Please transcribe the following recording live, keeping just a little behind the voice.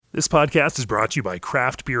This podcast is brought to you by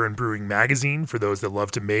Craft Beer and Brewing Magazine for those that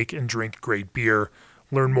love to make and drink great beer.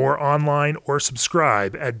 Learn more online or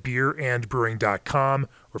subscribe at beerandbrewing.com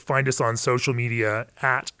or find us on social media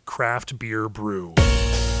at Craft Beer Brew.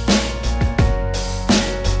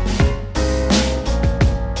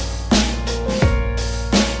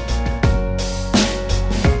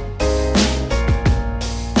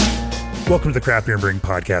 Welcome to the Craft Beer and Brewing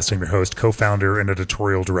Podcast. I'm your host, co-founder, and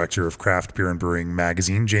editorial director of Craft Beer and Brewing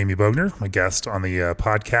Magazine, Jamie Bogner. My guest on the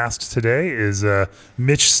podcast today is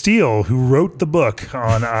Mitch Steele, who wrote the book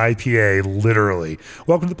on IPA, literally.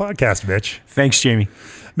 Welcome to the podcast, Mitch. Thanks, Jamie.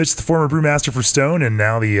 Mitch is the former brewmaster for Stone and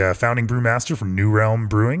now the founding brewmaster for New Realm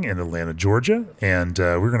Brewing in Atlanta, Georgia. And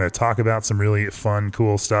we're going to talk about some really fun,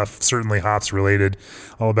 cool stuff, certainly hops related,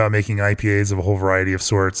 all about making IPAs of a whole variety of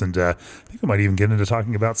sorts. And I think we might even get into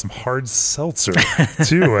talking about some hard seltzer,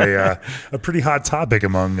 too, a pretty hot topic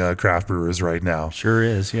among craft brewers right now. Sure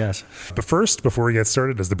is, yes. But first, before we get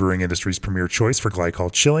started, as the brewing industry's premier choice for glycol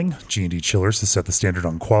chilling, G&D Chillers has set the standard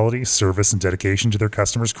on quality, service, and dedication to their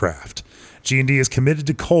customers' craft. G&D is committed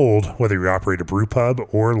to cold, whether you operate a brew pub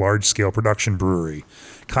or large-scale production brewery.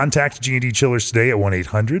 Contact G&D Chillers today at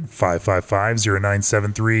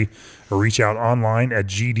 1-800-555-0973 or reach out online at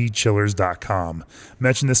gdchillers.com.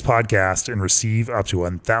 Mention this podcast and receive up to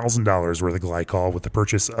 $1,000 worth of glycol with the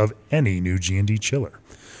purchase of any new G&D chiller.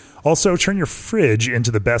 Also, turn your fridge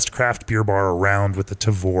into the best craft beer bar around with the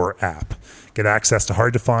Tavour app. Get access to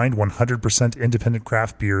hard-to-find 100% independent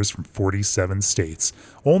craft beers from 47 states.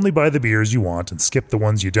 Only buy the beers you want and skip the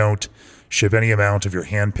ones you don't. Ship any amount of your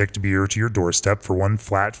hand-picked beer to your doorstep for one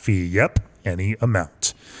flat fee. Yep, any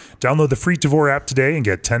amount. Download the free Tavour app today and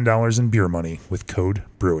get $10 in beer money with code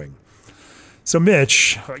BREWING. So,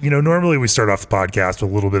 Mitch, normally we start off the podcast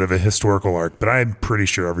with a little bit of a historical arc, but I'm pretty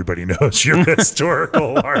sure everybody knows your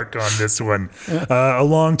historical arc on this one. A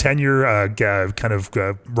long tenure,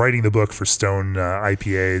 writing the book for Stone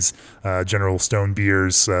IPAs, General Stone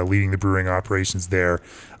Beers, leading the brewing operations there.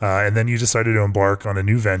 And then you decided to embark on a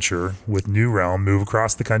new venture with New Realm, move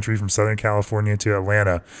across the country from Southern California to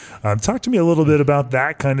Atlanta. Talk to me a little bit about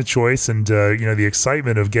that kind of choice and, the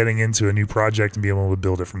excitement of getting into a new project and being able to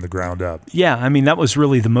build it from the ground up. Yeah, I mean, that was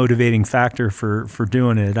really the motivating factor for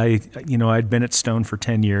doing it. I'd been at Stone for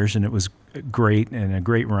 10 years and it was great and a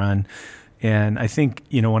great run. And I think,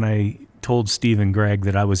 when I told Steve and Greg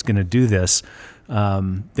that I was going to do this,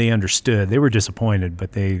 they understood. They were disappointed,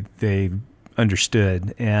 but they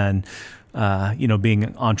understood. And, being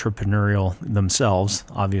entrepreneurial themselves,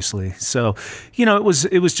 obviously. So,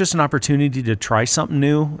 it was just an opportunity to try something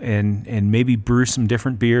new and maybe brew some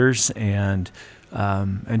different beers and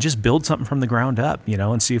just build something from the ground up,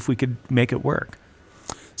 and see if we could make it work.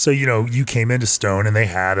 So, you came into Stone and they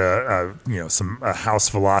had a house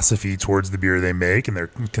philosophy towards the beer they make and their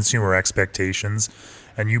consumer expectations,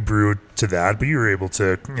 and you brewed to that, but you were able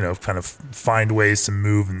to, kind of find ways to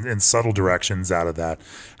move in subtle directions out of that.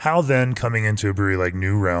 How then, coming into a brewery like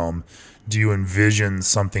New Realm, do you envision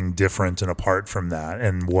something different and apart from that?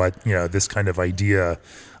 And what, this kind of idea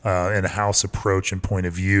and a house approach and point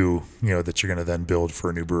of view, that you're going to then build for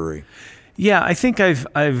a new brewery? Yeah, I think I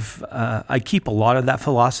keep a lot of that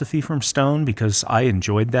philosophy from Stone because I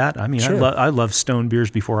enjoyed that. I mean, sure. I love Stone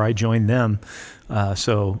beers before I joined them.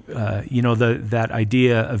 That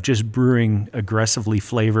idea of just brewing aggressively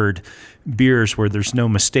flavored beers where there's no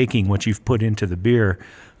mistaking what you've put into the beer,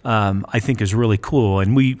 I think is really cool.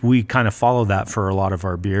 And we kind of follow that for a lot of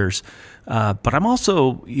our beers. But I'm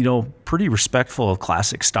also, pretty respectful of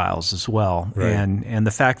classic styles as well. Right. And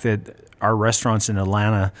the fact that our restaurants in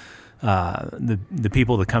Atlanta, the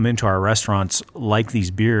people that come into our restaurants like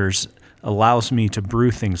these beers allows me to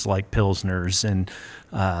brew things like Pilsners and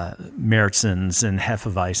Märzens and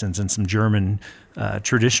Hefeweizens and some German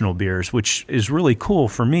traditional beers, which is really cool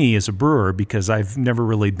for me as a brewer because I've never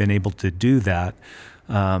really been able to do that.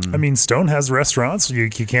 Stone has restaurants. You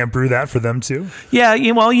can't brew that for them too. Yeah,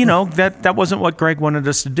 that wasn't what Greg wanted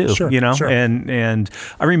us to do. Sure. And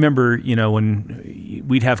I remember when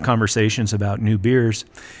we'd have conversations about new beers,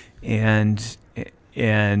 and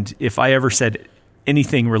if I ever said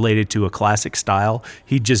anything related to a classic style,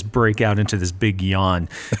 he'd just break out into this big yawn.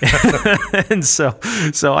 And so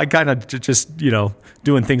I kind of just,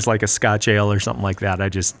 doing things like a Scotch ale or something like that, I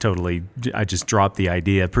just dropped the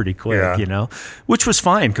idea pretty quick, which was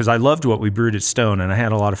fine because I loved what we brewed at Stone and I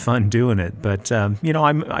had a lot of fun doing it. But,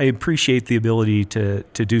 I appreciate the ability to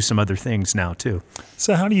do some other things now too.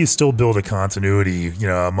 So how do you still build a continuity,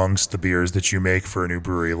 amongst the beers that you make for a new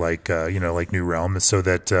brewery like New Realm so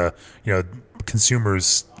that,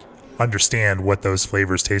 consumers understand what those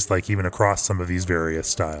flavors taste like even across some of these various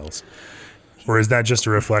styles? Or is that just a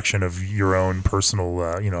reflection of your own personal,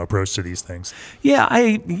 approach to these things? Yeah,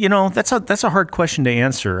 that's a hard question to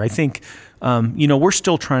answer. I think, we're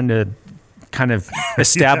still trying to kind of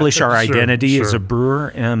establish our identity as a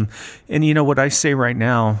brewer. And what I say right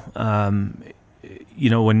now,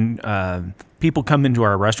 when people come into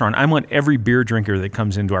our restaurant, I want every beer drinker that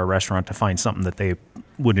comes into our restaurant to find something that they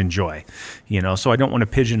would enjoy, so I don't want to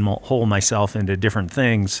pigeonhole myself into different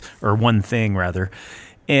things, or one thing rather.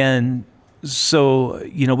 And so,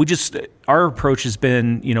 our approach has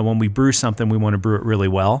been, when we brew something, we want to brew it really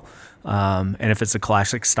well. And if it's a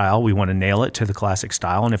classic style, we want to nail it to the classic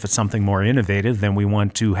style. And if it's something more innovative, then we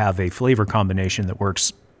want to have a flavor combination that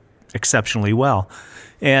works exceptionally well.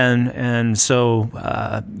 And so,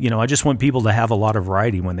 I just want people to have a lot of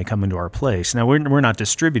variety when they come into our place. Now, we're not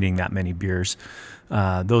distributing that many beers.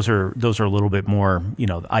 Those are a little bit more,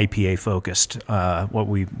 IPA focused, what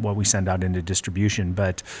we send out into distribution.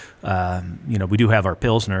 But, we do have our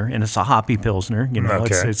Pilsner, and it's a hoppy Pilsner.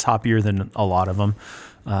 Okay. It's hoppier than a lot of them.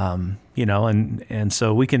 And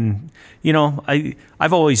so we can,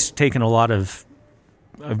 I've always taken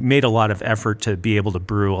I've made a lot of effort to be able to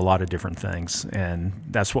brew a lot of different things, and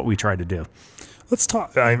that's what we try to do. Let's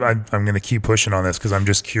talk. I'm going to keep pushing on this because I'm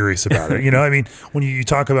just curious about it. When you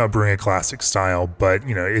talk about brewing a classic style, but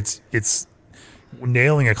it's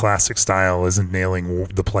nailing a classic style isn't nailing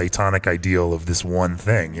the Platonic ideal of this one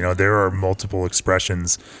thing. There are multiple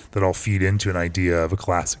expressions that all feed into an idea of a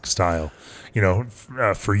classic style.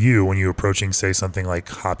 For you, when you're approaching, say, something like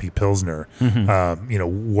hoppy Pilsner,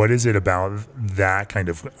 what is it about that kind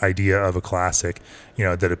of idea of a classic,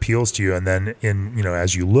 that appeals to you? And then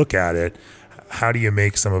as you look at it, how do you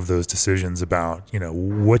make some of those decisions about,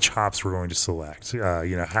 which hops we're going to select,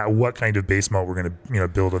 what kind of base malt we're going to,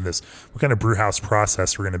 build on this, what kind of brew house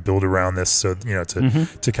process we're going to build around this. So,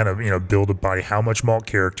 to kind of, build a body, how much malt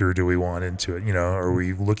character do we want into it? Are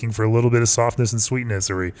we looking for a little bit of softness and sweetness?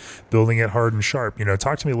 Are we building it hard and sharp?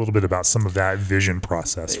 Talk to me a little bit about some of that vision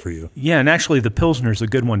process for you. Yeah. And actually the Pilsner is a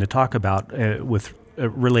good one to talk about with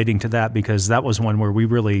relating to that, because that was one where we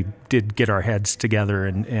really did get our heads together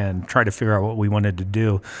and try to figure out what we wanted to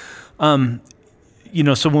do.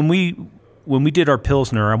 So when we did our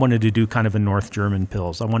Pilsner, I wanted to do kind of a North German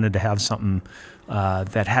Pils. I wanted to have something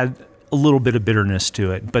that had a little bit of bitterness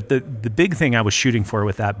to it. But the big thing I was shooting for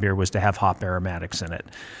with that beer was to have hop aromatics in it.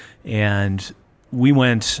 And we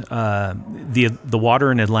went, the water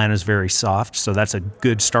in Atlanta is very soft, so that's a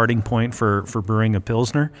good starting point for brewing a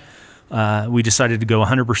Pilsner. We decided to go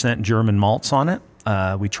 100% German malts on it.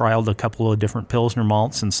 We trialed a couple of different Pilsner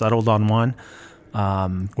malts and settled on one.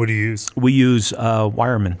 What do you use? We use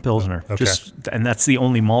Weyermann Pilsner. Okay. And that's the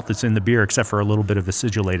only malt that's in the beer except for a little bit of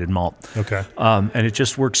acidulated malt. Okay. And it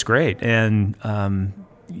just works great. And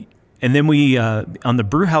then we, on the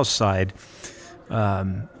brew house side,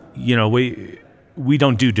 we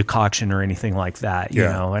don't do decoction or anything like that,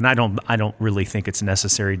 and I don't really think it's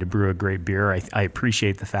necessary to brew a great beer. I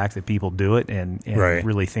appreciate the fact that people do it and right.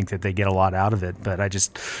 really think that they get a lot out of it. But I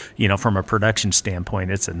just, from a production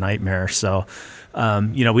standpoint, it's a nightmare. So,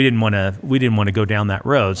 we didn't want to go down that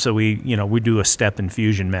road. So we do a step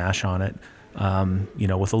infusion mash on it,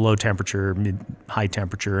 with a low temperature, high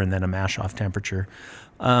temperature, and then a mash off temperature.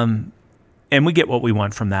 And we get what we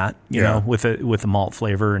want from that, with the malt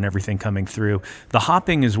flavor and everything coming through. The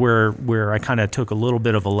hopping is where I kind of took a little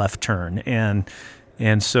bit of a left turn, and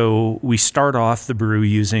so we start off the brew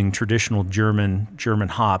using traditional German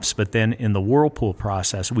hops, but then in the whirlpool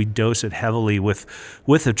process, we dose it heavily with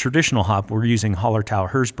a traditional hop. We're using Hallertau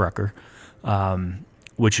Hersbrucker,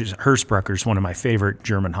 which is Hersbrucker is one of my favorite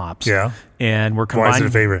German hops. Yeah, and we're combining. Why is it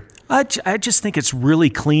a favorite? I just think it's really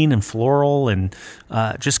clean and floral, and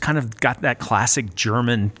just kind of got that classic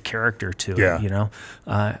German character to it.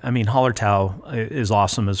 Hallertau is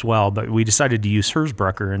awesome as well, but we decided to use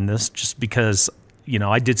Hersbrucker in this just because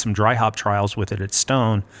I did some dry hop trials with it at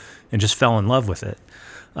Stone, and just fell in love with it.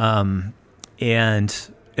 But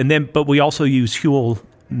we also use Huell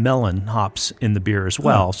melon hops in the beer as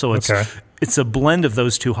well. Oh, so okay. It's a blend of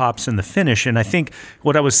those two hops in the finish. And I think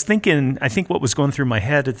what was going through my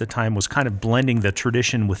head at the time was kind of blending the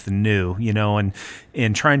tradition with the new,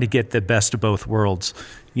 and trying to get the best of both worlds,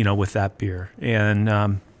 with that beer.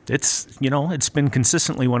 And it's been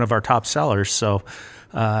consistently one of our top sellers. So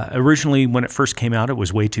originally when it first came out, it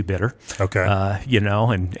was way too bitter. Okay.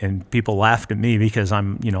 And people laughed at me because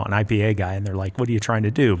I'm, an IPA guy, and they're like, "What are you trying to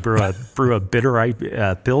do? Brew a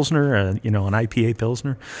bitter Pilsner, an IPA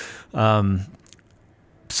Pilsner?"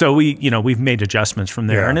 So we've made adjustments from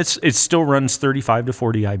there, Yeah. and it still runs 35 to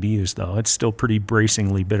 40 IBUs though. It's still pretty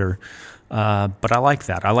bracingly bitter. But I like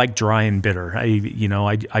that. I like dry and bitter.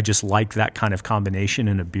 I just like that kind of combination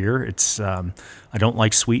in a beer. It's I don't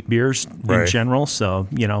like sweet beers in general, so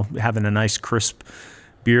having a nice crisp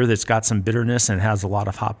beer that's got some bitterness and has a lot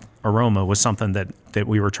of hop aroma was something that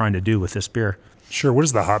we were trying to do with this beer. Sure. What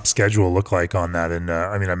does the hop schedule look like on that? And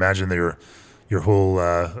I imagine your whole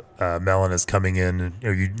melon is coming in.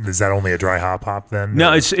 Is that only a dry hop then?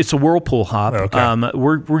 No, it's a Whirlpool hop. Okay.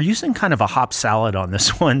 We're using kind of a hop salad on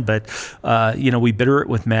this one, but we bitter it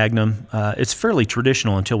with Magnum. It's fairly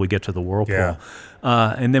traditional until we get to the Whirlpool, Yeah.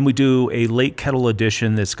 And then we do a late kettle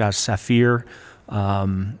edition that's got Saphir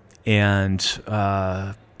and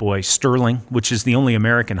Sterling, which is the only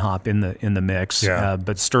American hop in the mix. Yeah.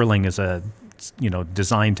 But Sterling is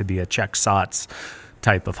designed to be a Czech Saaz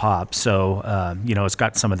type of hop. So, it's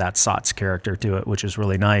got some of that Saaz character to it, which is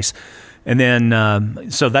really nice. And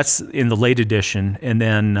then, so that's in the late edition. And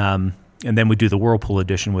then we do the Whirlpool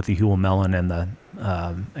edition with the Huell Melon and the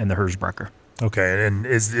Hersbrucker. Okay. And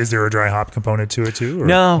is there a dry hop component to it too? Or?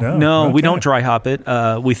 No, Okay. we don't dry hop it.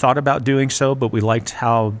 We thought about doing so, but we liked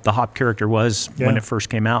how the hop character was when it first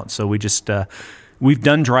came out. So we just, we've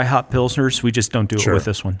done dry hop Pilsners. We just don't do it with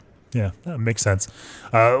this one. Yeah, that makes sense.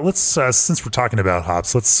 Let's since we're talking about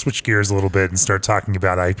hops, let's switch gears a little bit and start talking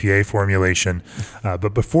about IPA formulation.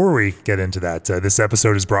 But before we get into that, this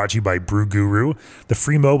episode is brought to you by Brew Guru, the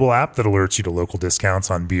free mobile app that alerts you to local discounts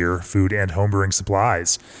on beer, food, and homebrewing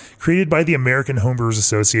supplies. Created by the American Homebrewers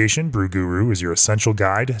Association, Brew Guru is your essential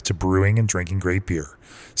guide to brewing and drinking great beer.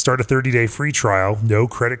 Start a 30-day free trial, no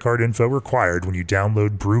credit card info required when you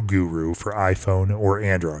download Brew Guru for iPhone or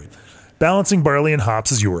Android. Balancing barley and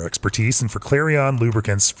hops is your expertise, and for Clarion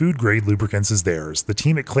Lubricants, food-grade lubricants is theirs. The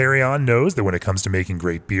team at Clarion knows that when it comes to making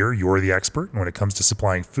great beer, you're the expert, and when it comes to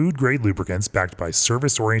supplying food-grade lubricants backed by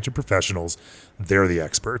service-oriented professionals, they're the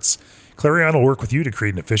experts. Clarion will work with you to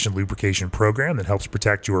create an efficient lubrication program that helps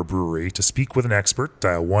protect your brewery. To speak with an expert,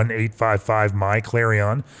 dial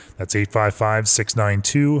 1-855-MY-CLARION, that's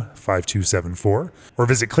 855-692-5274, or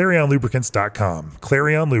visit ClarionLubricants.com.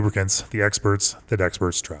 Clarion Lubricants, the experts that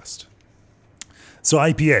experts trust. So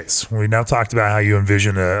IPAs, we now talked about how you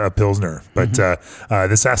envision a Pilsner, but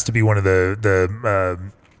this has to be one of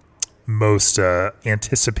the most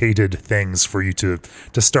anticipated things for you to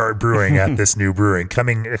start brewing at this new brewery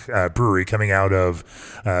coming out of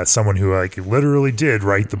someone who literally did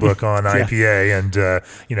write the book on IPA and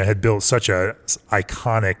had built such a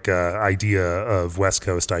iconic idea of West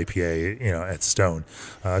Coast IPA at Stone.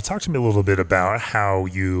 Talk to me a little bit about how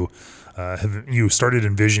you started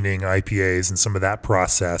envisioning IPAs and some of that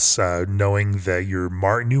process, knowing that your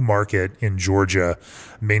new market in Georgia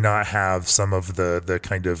may not have some of the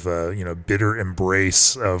kind of bitter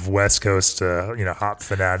embrace of West Coast hop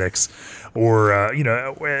fanatics, or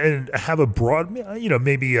and have a broad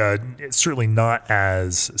maybe certainly not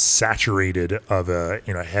as saturated of a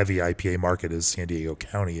heavy IPA market as San Diego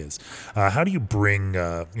County is. How do you bring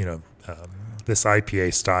this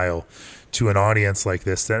IPA style to an audience like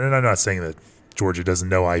this? And I'm not saying that Georgia doesn't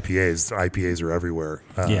know IPAs. IPAs are everywhere.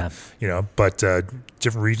 But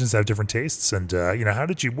different regions have different tastes. And how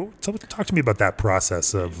did you talk to me about that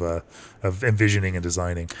process of envisioning and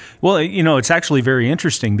designing? Well, it's actually very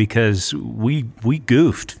interesting because we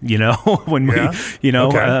goofed. When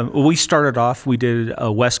we started off, we did a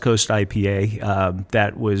West Coast IPA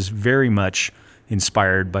that was very much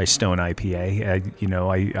inspired by Stone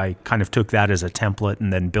IPA. I kind of took that as a template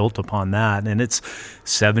and then built upon that. And it's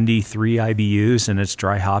 73 IBUs, and it's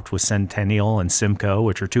dry hopped with Centennial and Simcoe,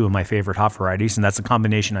 which are two of my favorite hop varieties. And that's a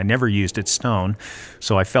combination I never used at Stone,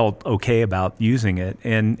 so I felt okay about using it.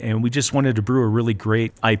 And we just wanted to brew a really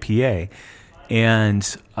great IPA. And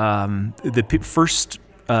the first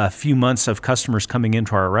few months of customers coming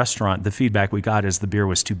into our restaurant, the feedback we got is the beer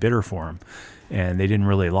was too bitter for them, and they didn't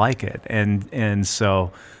really like it. And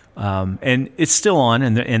so and it's still on,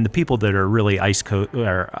 and the people that are really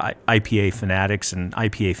IPA fanatics and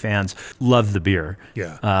IPA fans love the beer.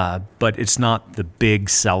 Yeah. But it's not the big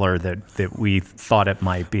seller that we thought it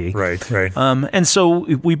might be. Right. And so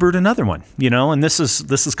we brewed another one, and this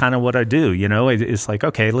is kind of what I do. It's like,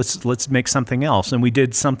 okay, let's make something else, and we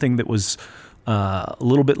did something that was a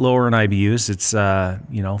little bit lower in IBUs. It's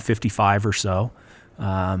 55 or so.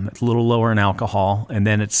 It's a little lower in alcohol, and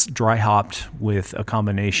then it's dry hopped with a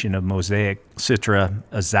combination of Mosaic, Citra,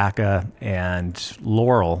 Azacca, and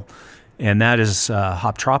Laurel, and that is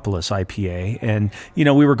Hoptropolis IPA. And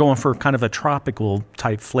we were going for kind of a tropical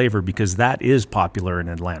type flavor because that is popular in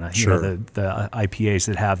Atlanta. Sure. The IPAs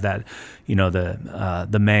that have that,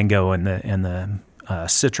 the mango and the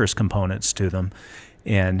citrus components to them,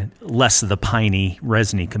 and less of the piney,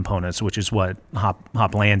 resiny components, which is what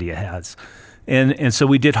Hoplandia has. And so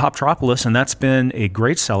we did Hoptropolis, and that's been a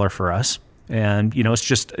great seller for us. And,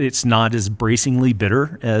 it's not as bracingly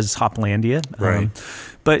bitter as Hoplandia. Right.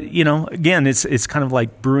 But, again, it's kind of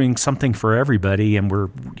like brewing something for everybody. And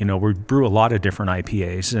we brew a lot of different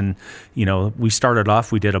IPAs. And, we started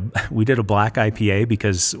off, we did a black IPA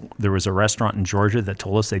because there was a restaurant in Georgia that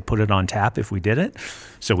told us they'd put it on tap if we did it.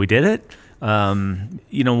 So we did it.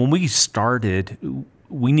 When we started,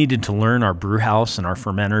 we needed to learn our brew house and our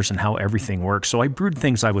fermenters and how everything works. So I brewed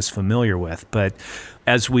things I was familiar with, but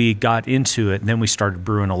as we got into it, then we started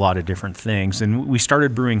brewing a lot of different things. And we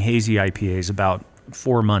started brewing hazy IPAs about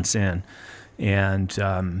 4 months in. And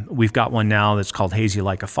we've got one now that's called Hazy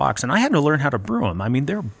Like a Fox. And I had to learn how to brew them. I mean,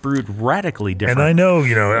 they're brewed radically different. And I know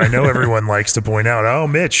everyone likes to point out,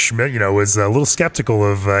 Mitch, was a little skeptical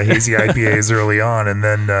of hazy IPAs early on, and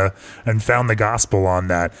then and found the gospel on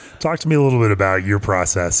that. Talk to me a little bit about your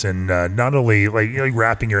process, and not only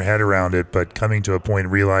wrapping your head around it, but coming to a point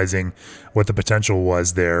realizing what the potential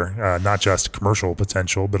was there, not just commercial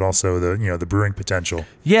potential, but also the brewing potential.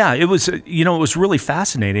 Yeah, it was really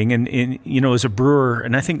fascinating, and as a brewer,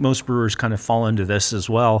 and I think most brewers kind of fall into this as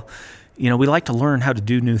well. We like to learn how to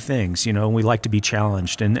do new things, and we like to be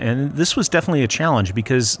challenged. And this was definitely a challenge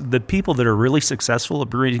because the people that are really successful at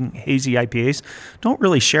brewing hazy IPAs don't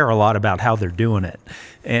really share a lot about how they're doing it.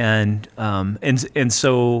 And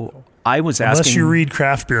so I was asking... Unless you read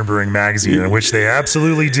Craft Beer Brewing Magazine, in which they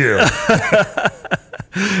absolutely do.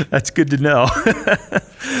 That's good to know.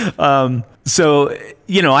 So,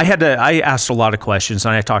 I asked a lot of questions,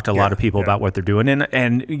 and I talked to a lot of people about what they're doing.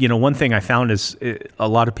 And one thing I found is a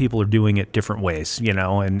lot of people are doing it different ways,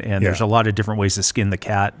 and there's a lot of different ways to skin the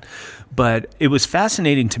cat. But it was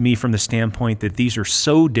fascinating to me from the standpoint that these are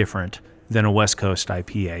so different than a West Coast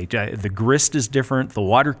IPA. The grist is different. The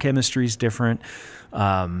water chemistry is different.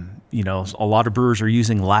 A lot of brewers are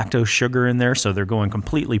using lactose sugar in there, so they're going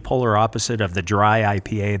completely polar opposite of the dry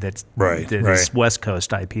IPA that is West Coast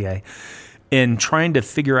IPA. And trying to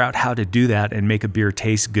figure out how to do that and make a beer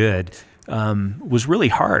taste good was really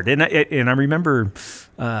hard. And I remember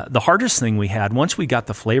the hardest thing we had, once we got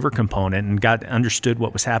the flavor component and understood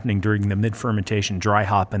what was happening during the mid-fermentation dry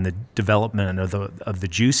hop and the development of the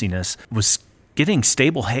juiciness, was getting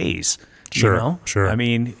stable haze. Sure. I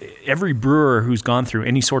mean, every brewer who's gone through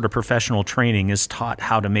any sort of professional training is taught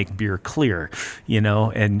how to make beer clear,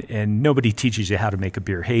 and nobody teaches you how to make a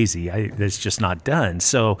beer hazy. It's just not done.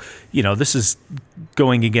 So, this is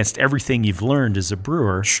going against everything you've learned as a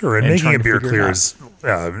brewer. Sure, and making a beer clear is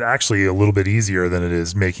actually a little bit easier than it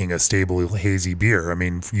is making a stable hazy beer. I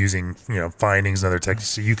mean, using findings and other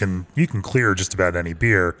techniques, you can clear just about any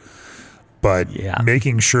beer. But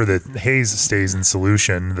making sure that haze stays in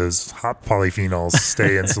solution, those hop polyphenols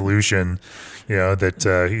stay in solution,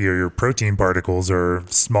 that your protein particles are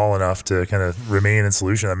small enough to kind of remain in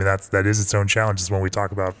solution. I mean, that is its own challenge. It's one we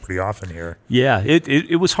talk about pretty often here. Yeah,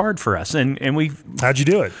 it was hard for us, and we. How'd you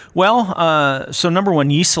do it? Well, so number one,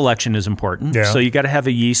 yeast selection is important. Yeah. So you got to have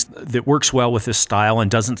a yeast that works well with this style and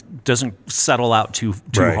doesn't settle out too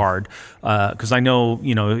hard. Because I know,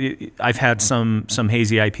 I've had some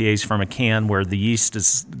hazy IPAs from a can where the yeast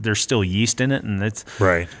there's still yeast in it, and it's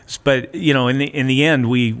right. But in the end,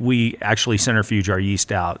 we actually centrifuge our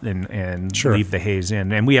yeast out and leave the haze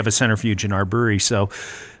in, and we have a centrifuge in our brewery, so.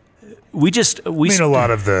 A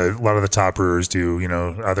lot of the top brewers do,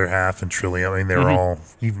 Other Half and Trillium. I mean, they're all,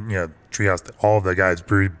 even, Treehouse, all of the guys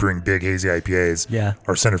brewing big hazy IPAs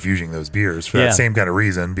are centrifuging those beers for that same kind of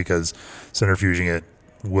reason, because centrifuging it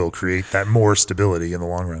will create that more stability in the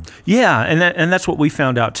long run. Yeah, and that's what we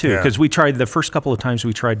found out too, because we tried the first couple of times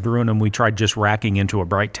we tried brewing them, we tried just racking into a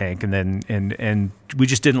bright tank, and then and we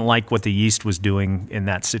just didn't like what the yeast was doing in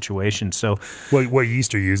that situation. So what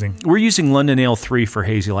yeast are you using? We're using London Ale 3 for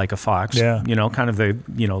Hazy Like a Fox. Yeah. Kind of the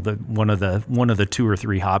one of the 2 or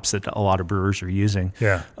 3 hops that a lot of brewers are using.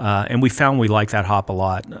 Yeah. And we found we like that hop a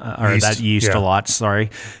lot, that yeast a lot,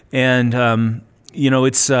 sorry. And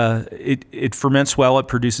it ferments well, it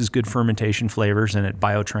produces good fermentation flavors, and it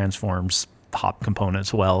biotransforms hop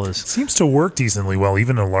components well. It seems to work decently well,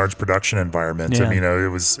 even in a large production environment. Yeah. I mean, it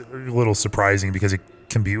was a little surprising because it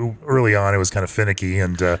can be early on. It was kind of finicky,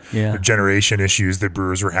 and generation issues that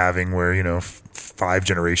brewers were having, where 5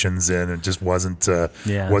 generations in, it just wasn't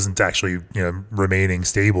actually remaining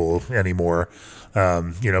stable anymore.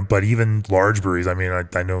 But even large breweries, I mean,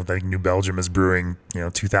 I know that New Belgium is brewing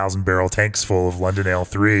 2,000 barrel tanks full of London Ale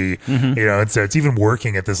 3. It's even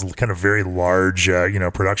working at this kind of very large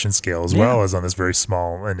production scale, as well as on this very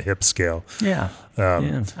small and hip scale.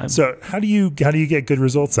 So how do you get good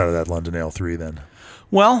results out of that London Ale 3 then?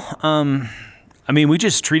 Well, I mean, we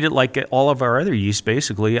just treat it like all of our other yeast,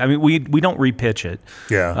 basically. I mean, we don't repitch it,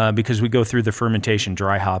 because we go through the fermentation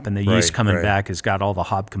dry hop, and the yeast coming back has got all the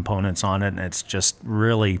hop components on it, and it's just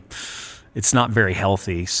really, it's not very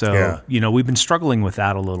healthy. So we've been struggling with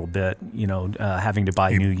that a little bit. Having to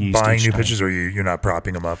buy new yeast. Buying new pitches, or you're not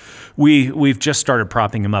propping them up? We've just started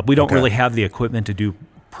propping them up. We don't really have the equipment to do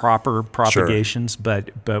proper propagations, but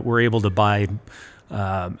we're able to buy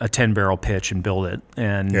a 10 barrel pitch and build it,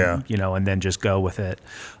 and and then just go with it.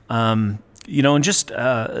 And just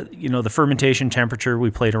the fermentation temperature, we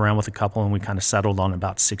played around with a couple, and we kind of settled on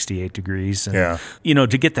about 68 degrees. And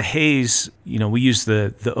to get the haze, we use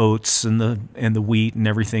the oats and the wheat and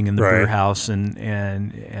everything in the brew house,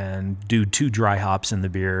 and do 2 dry hops in the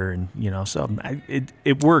beer, and so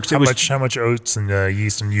it works. How much oats and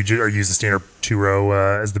yeast, and you use the standard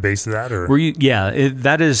 2-row as the base of that, or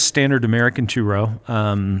that is standard American 2-row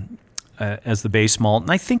as the base malt,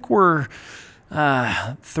 and I think we're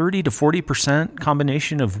 30 to 40%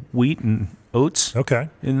 combination of wheat and oats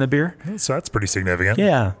in the beer. So that's pretty significant.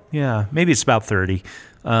 Yeah. Maybe it's about 30.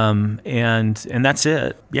 And that's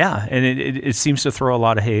it. Yeah. And it seems to throw a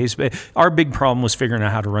lot of haze. But our big problem was figuring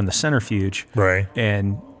out how to run the centrifuge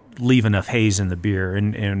and leave enough haze in the beer.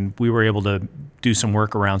 And we were able to do some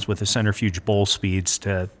workarounds with the centrifuge bowl speeds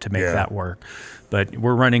to make that work. But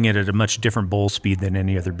we're running it at a much different bowl speed than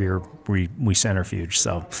any other beer we centrifuge.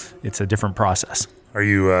 So it's a different process. Are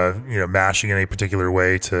you mashing in a particular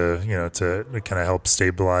way to kind of help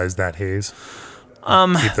stabilize that haze?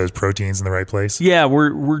 Keep those proteins in the right place? Yeah,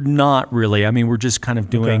 we're not really. I mean, we're just kind of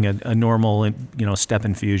doing a normal step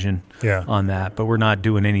infusion on that, but we're not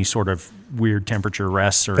doing any sort of weird temperature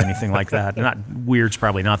rests or anything like that. Not weird's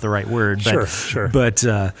probably not the right word, but sure. But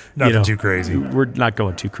nothing too crazy. We're not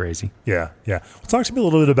going too crazy. Yeah. Well, talk to me a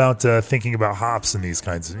little bit about thinking about hops in these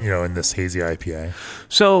kinds of, in this hazy IPA.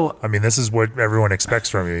 So, I mean, this is what everyone expects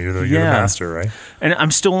from you. You're the master, right? And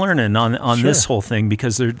I'm still learning on this whole thing,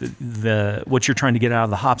 because what you're trying to get out of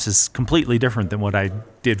the hops is completely different than what I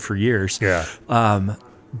did for years. Yeah.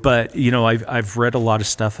 But I've read a lot of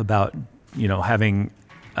stuff about having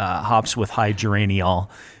hops with high geraniol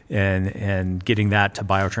and getting that to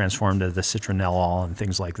biotransform to the citronellol and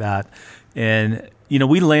things like that. And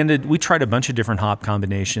we tried a bunch of different hop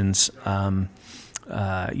combinations. We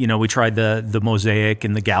tried the Mosaic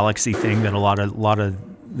and the Galaxy thing that a lot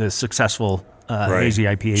of the successful hazy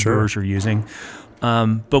IPA brewers are using.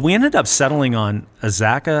 But we ended up settling on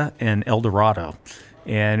Azacca and El Dorado.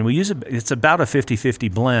 And it's about a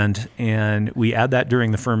 50-50 blend, and we add that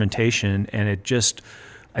during the fermentation, and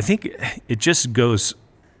I think it just goes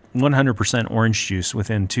 100% orange juice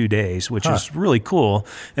within 2 days, which is really cool.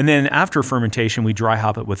 And then after fermentation, we dry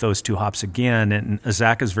hop it with those 2 hops again, and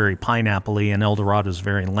Azacca is very pineapple-y, and El Dorado is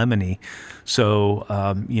very lemony. So,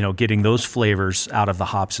 getting those flavors out of the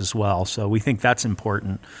hops as well. So we think that's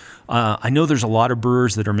important. I know there's a lot of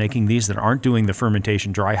brewers that are making these that aren't doing the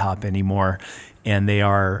fermentation dry hop anymore, and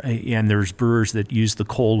there's brewers that use the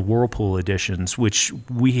cold whirlpool editions, which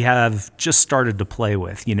we have just started to play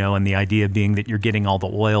with, and the idea being that you're getting all the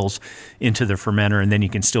oils into the fermenter, and then you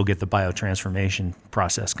can still get the biotransformation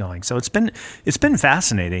process going. So it's been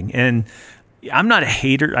fascinating, and I'm not a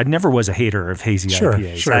hater. I never was a hater of hazy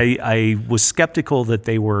IPAs. Sure. I was skeptical that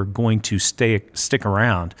they were going to stick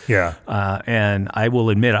around. Yeah. And I will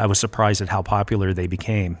admit, I was surprised at how popular they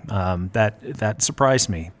became. That surprised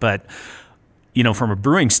me. But from a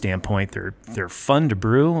brewing standpoint, they're fun to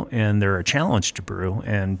brew, and they're a challenge to brew,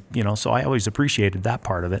 and so I always appreciated that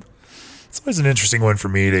part of it. It's always an interesting one for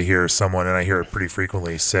me to hear someone, and I hear it pretty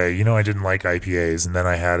frequently, say, I didn't like IPAs, and then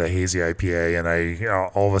I had a hazy IPA, and I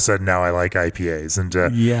all of a sudden now I like IPAs. And,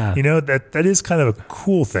 that is kind of a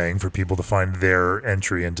cool thing for people to find their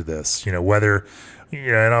entry into this, whether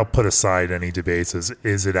Yeah, and I'll put aside any debates as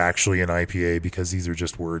is it actually an IPA, because these are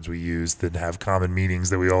just words we use that have common meanings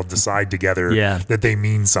that we all decide together that they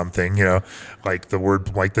mean something, like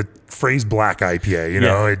the phrase black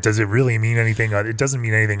IPA, does it really mean anything? It doesn't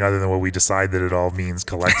mean anything other than what we decide that it all means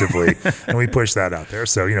collectively. And we push that out there.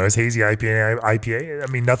 So, is hazy IPA?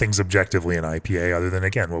 I mean, nothing's objectively an IPA other than,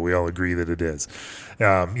 again, what we all agree that it is.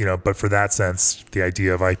 But for that sense, the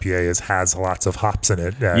idea of IPA has lots of hops in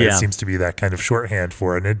it. It seems to be that kind of shorthand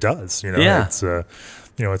for it, and it does.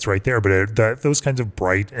 It's right there. But those kinds of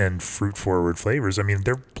bright and fruit-forward flavors, I mean,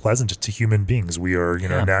 they're pleasant to human beings. We are,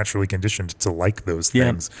 naturally conditioned to like those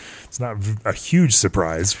things. It's not a huge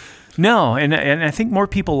surprise. No, and I think more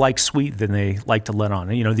people like sweet than they like to let on.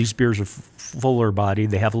 These beers are fuller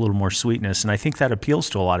bodied; they have a little more sweetness, and I think that appeals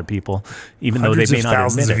to a lot of people, even though they may not admit it.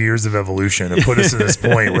 Thousands of years of evolution have put us to this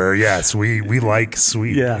point where, yes, we like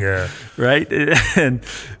sweet. Yeah. Right. And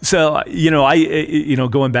so, I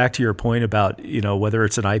going back to your point about whether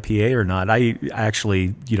it's an IPA or not, I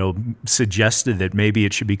actually suggested that maybe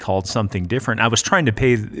it should be called something different. I was trying to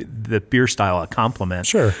pay the beer style a compliment.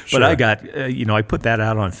 Sure. But I got I put that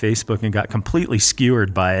out on Facebook and got completely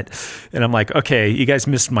skewered by it. And I'm like, okay, you guys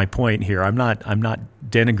missed my point here. I'm not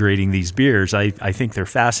denigrating these beers. I think they're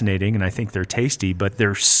fascinating and I think they're tasty, but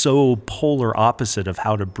they're so polar opposite of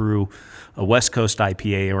how to brew a West Coast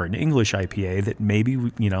IPA or an English IPA that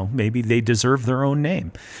maybe they deserve their own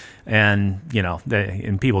name. And,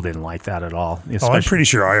 and people didn't like that at all. I'm pretty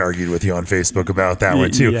sure I argued with you on Facebook about that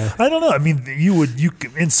one too. Yeah. I don't know. I mean, you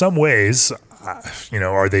in some ways, are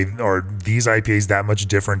these IPAs that much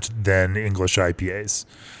different than English IPAs?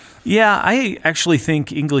 Yeah, I actually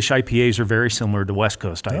think English IPAs are very similar to West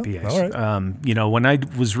Coast IPAs. All right. When I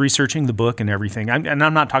was researching the book and everything, and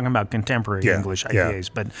I'm not talking about contemporary English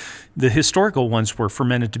IPAs, but the historical ones were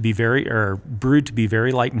fermented to be brewed to be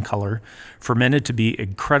very light in color, fermented to be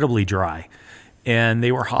incredibly dry. And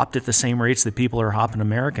they were hopped at the same rates that people are hopping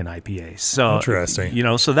American IPAs. So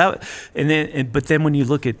interesting. So that, but then when you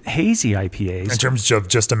look at hazy IPAs, in terms of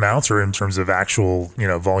just amounts or in terms of actual,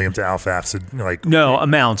 volume to alpha acid, no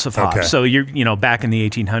amounts of hops. Okay. So you're, back in the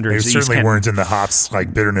 1800s, they certainly weren't in the hops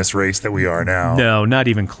like bitterness race that we are now. No, not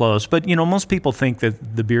even close. But most people think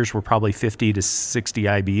that the beers were probably 50 to 60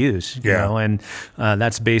 IBUs. And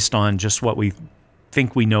that's based on just what we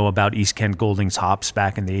think we know about East Kent Golding's hops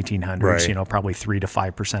back in the 1800s, right. Probably 3 to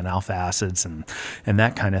 5% alpha acids and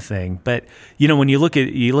that kind of thing. But, when you look at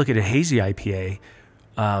a hazy IPA,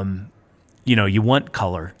 you want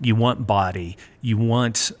color, you want body, you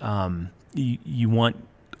want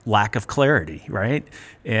lack of clarity, right?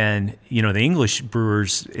 And, the English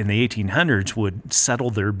brewers in the 1800s would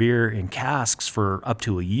settle their beer in casks for up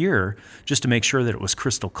to a year just to make sure that it was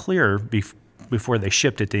crystal clear before they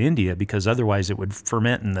shipped it to India, because otherwise it would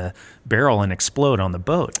ferment in the barrel and explode on the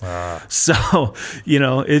boat. So,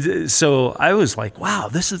 so I was like, wow,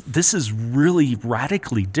 this is really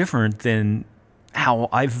radically different than how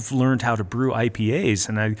I've learned how to brew IPAs.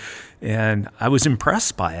 And I was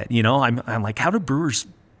impressed by it. I'm like, how do brewers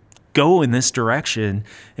go in this direction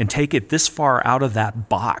and take it this far out of that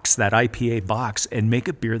box, that IPA box, and make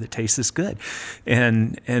a beer that tastes this good?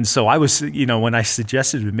 And so I was, when I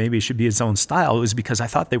suggested that maybe it should be its own style, it was because I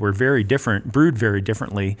thought they were very different, brewed very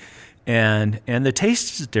differently. And the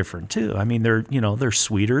taste is different too. I mean, they're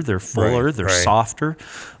sweeter, they're fuller, right, they're right. softer.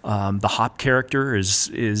 The hop character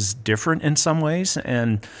is different in some ways.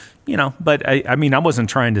 And, but I mean, I wasn't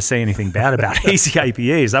trying to say anything bad about hazy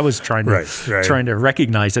IPAs. I was trying to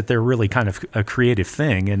recognize that they're really kind of a creative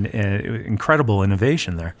thing and incredible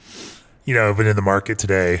innovation there. But in the market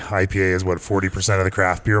today, IPA is 40% of the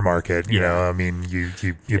craft beer market. I mean, you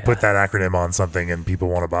put that acronym on something and people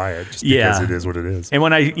want to buy it just because it is what it is. And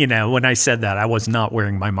when I said that, I was not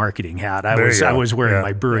wearing my marketing hat. I was wearing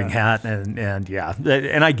my brewing hat, and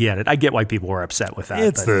I get it. I get why people were upset with that.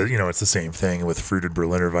 It's it's the same thing with fruited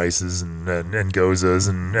Berliner Weisses and Gozas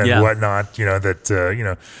and whatnot.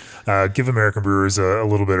 Give American brewers a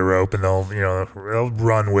little bit of rope, and they'll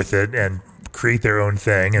run with it and create their own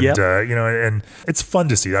thing, and and it's fun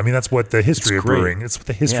to see. I mean, that's what the history of brewing. It's what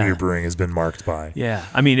the history of brewing has been marked by. Yeah,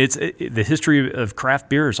 I mean, the history of craft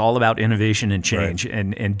beer is all about innovation and change,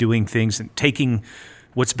 right. and doing things and taking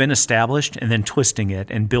what's been established and then twisting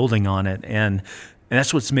it and building on it, and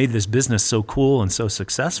that's what's made this business so cool and so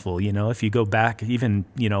successful. If you go back even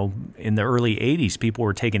in the early 80s, people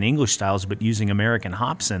were taking English styles but using American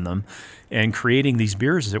hops in them and creating these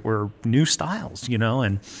beers that were new styles.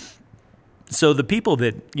 And so the people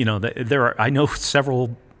that, I know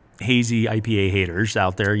several hazy IPA haters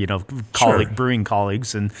out there, Sure. brewing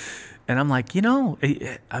colleagues, and And I'm like,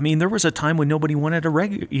 I mean, there was a time when nobody wanted a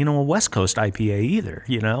West Coast IPA either,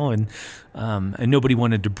 and nobody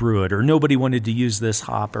wanted to brew it, or nobody wanted to use this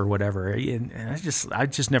hop or whatever. And I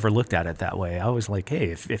just never looked at it that way. I was like,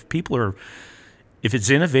 hey, if it's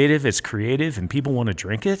innovative, it's creative, and people want to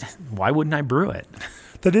drink it, why wouldn't I brew it?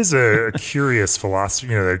 That is a curious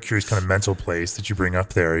philosophy, a curious kind of mental place that you bring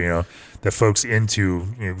up there, that folks into,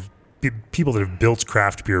 people that have built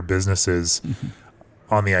craft beer businesses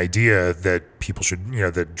on the idea that people should,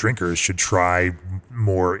 that drinkers should try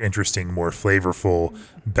more interesting, more flavorful,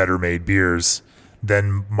 better made beers,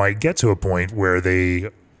 then might get to a point where they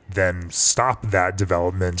then stop that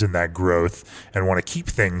development and that growth and want to keep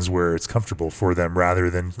things where it's comfortable for them rather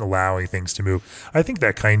than allowing things to move. I think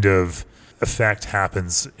that kind of effect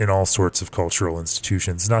happens in all sorts of cultural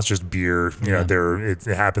institutions, not just beer. It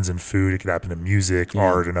happens in food. It could happen in music,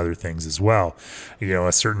 art, and other things as well.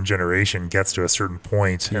 A certain generation gets to a certain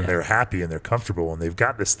point and they're happy and they're comfortable and they've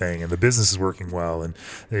got this thing and the business is working well and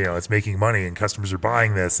it's making money and customers are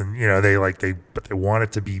buying this and they want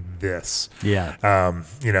it to be this.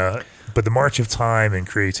 But the march of time and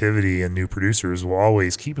creativity and new producers will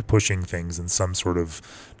always keep pushing things in some sort of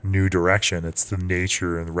new direction. It's the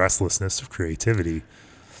nature and restlessness of creativity.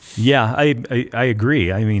 Yeah, I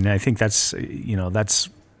agree. I mean, I think that's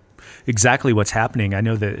exactly what's happening. I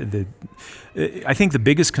know I think the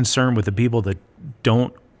biggest concern with the people that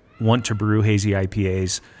don't want to brew hazy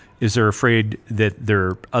IPAs is they're afraid that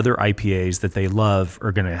their other IPAs that they love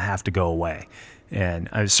are going to have to go away. And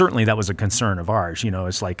certainly that was a concern of ours.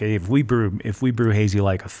 It's like, hey, if we brew hazy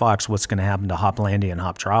like a Fox, what's going to happen to Hoplandia and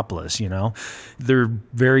Hoptropolis? They're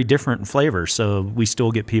very different in flavor, so we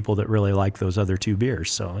still get people that really like those other two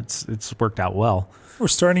beers. So it's worked out well. We're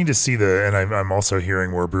starting to see and I'm also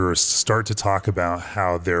hearing where brewers start to talk about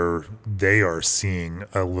how they are seeing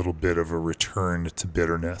a little bit of a return to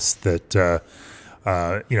bitterness. That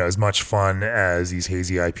as much fun as these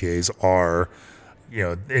hazy IPAs are,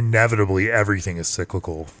 inevitably everything is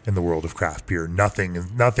cyclical in the world of craft beer. Nothing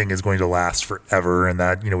is going to last forever, and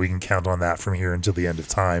that we can count on that from here until the end of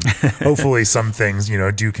time. Hopefully, some things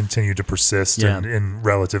do continue to persist in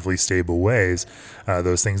relatively stable ways.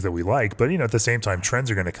 Those things that we like, but at the same time, trends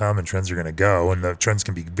are going to come and trends are going to go, and the trends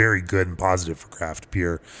can be very good and positive for craft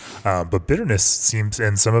beer. But bitterness seems,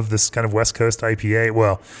 and some of this kind of West Coast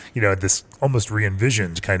IPA, this almost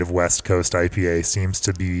re-envisioned kind of West Coast IPA seems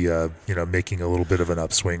to be making a little bit of an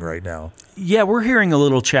upswing right now. Yeah, we're hearing a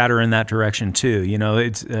little chatter in that direction too.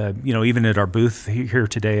 It's even at our booth here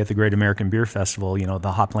today at the Great American Beer Festival, the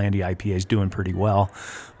Hoplandia IPA is doing pretty well.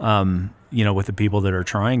 With the people that are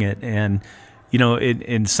trying it, and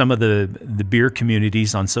in some of the beer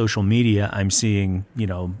communities on social media, I'm seeing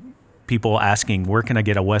people asking, where can I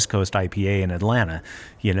get a West Coast IPA in Atlanta?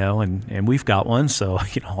 And we've got one. So,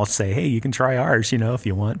 I'll say, hey, you can try ours, if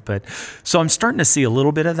you want. But so I'm starting to see a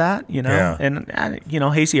little bit of that, and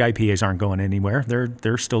hazy IPAs aren't going anywhere.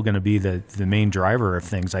 They're still going to be the main driver of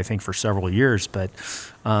things, I think, for several years. But,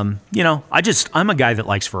 I'm a guy that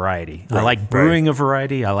likes variety. Right, I like brewing a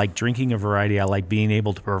variety. I like drinking a variety. I like being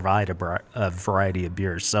able to provide a variety of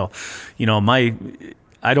beers. So,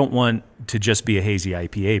 I don't want to just be a hazy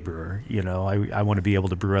IPA brewer. I want to be able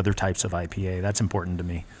to brew other types of IPA. That's important to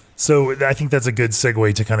me. So I think that's a good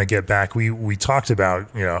segue to kind of get back. We talked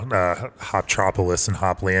about Hoptropolis and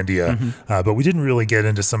Hoplandia, but we didn't really get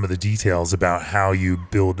into some of the details about how you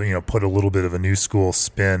build, put a little bit of a new school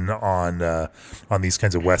spin on these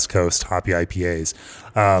kinds of West Coast hoppy IPAs.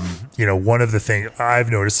 One of the things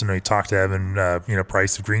I've noticed, and we talked to Evan,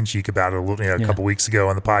 Price of Green Cheek about it a couple weeks ago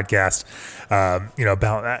on the podcast,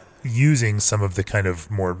 about that. Using some of the kind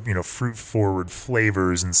of more, fruit forward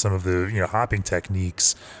flavors and some of the, hopping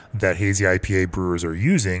techniques that hazy IPA brewers are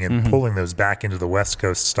using and pulling those back into the West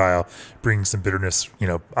Coast style, bringing some bitterness,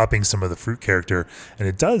 upping some of the fruit character. And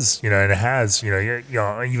it does, and it has,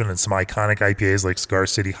 even in some iconic IPAs like Cigar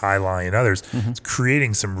City, High Lie, and others, it's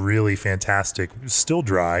creating some really fantastic, still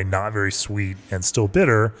dry, not very sweet, and still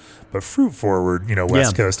bitter, but fruit forward,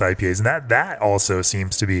 West Coast IPAs. And that also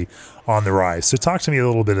seems to be on the rise. So talk to me a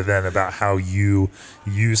little bit then about how you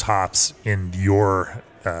use hops in your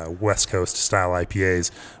West Coast style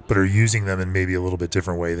IPAs, but are using them in maybe a little bit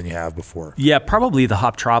different way than you have before. Yeah, probably the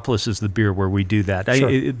Hoptropolis is the beer where we do that. Sure.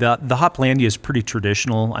 The Hoplandia is pretty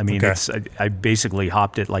traditional. I mean, I basically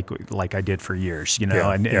hopped it like I did for years,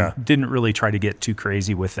 and didn't really try to get too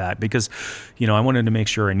crazy with that because, I wanted to make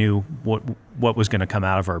sure I knew what was going to come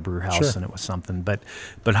out of our brew house, and it was something. But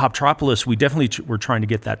Hoptropolis, we definitely were trying to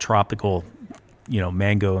get that tropical,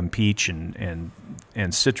 mango and peach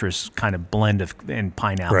and citrus kind of blend and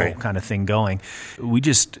pineapple kind of thing going. We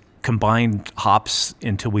just combined hops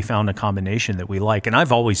until we found a combination that we like. And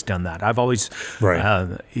I've always done that. I've always,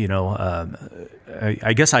 I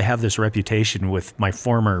guess I have this reputation with my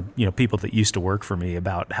former, people that used to work for me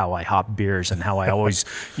about how I hop beers and how I always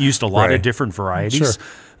used a lot of different varieties. Sure.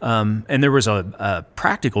 And there was a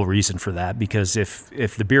practical reason for that, because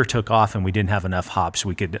if the beer took off and we didn't have enough hops,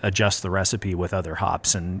 we could adjust the recipe with other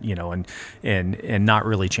hops and not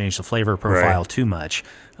really change the flavor profile too much,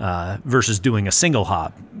 versus doing a single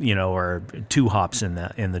hop, or two hops in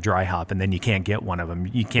the dry hop, and then you can't get one of them.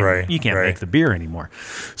 You can't make the beer anymore.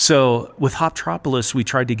 So with Hoptropolis, we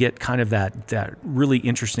tried to get kind of that really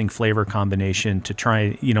interesting flavor combination to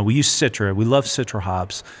try. We use Citra. We love Citra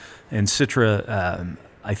hops, and Citra.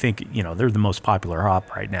 I think, they're the most popular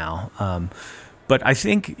hop right now. But I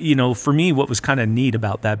think, for me, what was kind of neat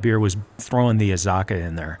about that beer was throwing the Azacca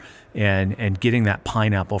in there and getting that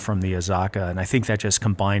pineapple from the Azacca. And I think that just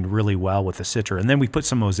combined really well with the Citra. And then we put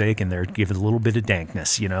some Mosaic in there to give it a little bit of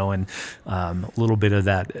dankness, and a little bit of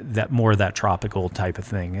that more of that tropical type of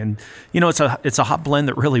thing. And, it's a hop blend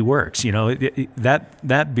that really works.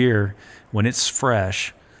 That beer, when it's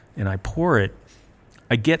fresh and I pour it,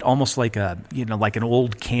 I get almost like like an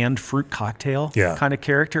old canned fruit cocktail kind of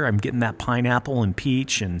character. I'm getting that pineapple and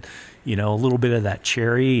peach and, a little bit of that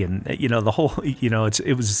cherry and, the whole,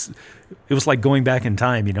 it was like going back in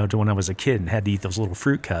time, to when I was a kid and had to eat those little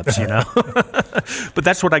fruit cups, But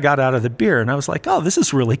that's what I got out of the beer. And I was like, oh, this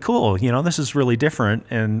is really cool. This is really different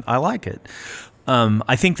and I like it.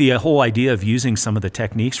 I think the whole idea of using some of the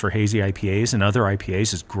techniques for hazy IPAs and other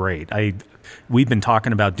IPAs is great. We've been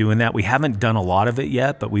talking about doing that. We haven't done a lot of it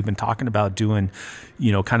yet, but we've been talking about doing,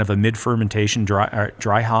 kind of a mid-fermentation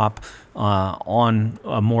dry hop on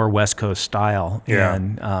a more West Coast style. Yeah.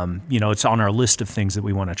 And, it's on our list of things that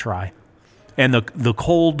we want to try. And the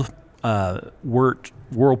cold wort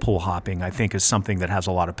whirlpool hopping, I think, is something that has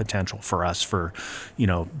a lot of potential for us for,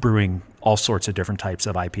 brewing all sorts of different types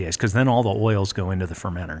of IPAs, because then all the oils go into the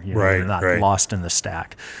fermenter. They're not lost in the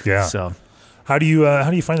stack. Yeah. So. How do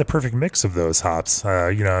you find the perfect mix of those hops?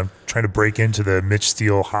 I'm trying to break into the Mitch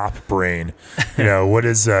Steele hop brain. What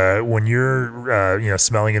is when you're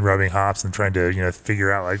smelling and rubbing hops and trying to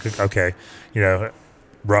figure out like, okay,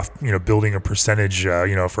 rough building a percentage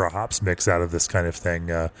for a hops mix out of this kind of thing.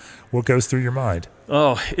 What goes through your mind?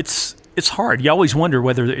 Oh, it's hard. You always wonder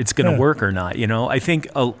whether it's going to work or not. I think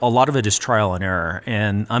a lot of it is trial and error.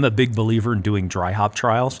 And I'm a big believer in doing dry hop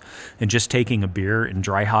trials and just taking a beer and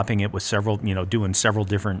dry hopping it with several, doing several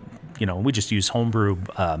different, we just use homebrew,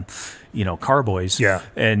 carboys. Yeah.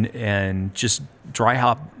 And just dry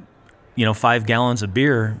hop, 5 gallons of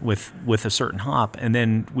beer with a certain hop. And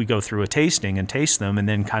then we go through a tasting and taste them and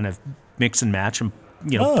then kind of mix and match and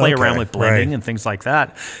play around with blending and things like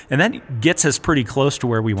that. And that gets us pretty close to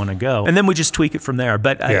where we want to go. And then we just tweak it from there.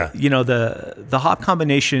 But, the hop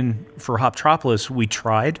combination for Hoptropolis, we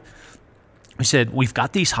tried. We said, we've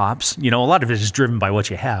got these hops. A lot of it is driven by what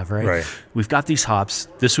you have, right? We've got these hops.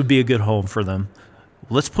 This would be a good home for them.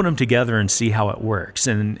 Let's put them together and see how it works.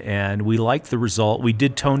 And we liked the result. We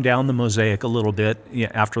did tone down the Mosaic a little bit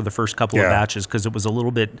after the first couple of batches because it was a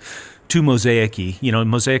little bit too Mosaic-y.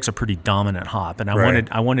 Mosaic's a pretty dominant hop, and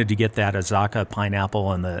I wanted to get that Azacca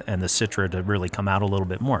pineapple and the Citra to really come out a little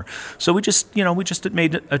bit more. So we just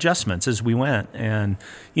made adjustments as we went. And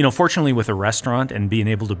fortunately with a restaurant and being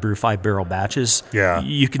able to brew 5-barrel batches,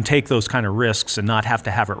 you can take those kind of risks and not have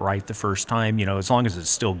to have it right the first time. As long as it's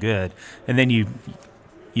still good, and then you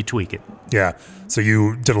tweak it. Yeah. So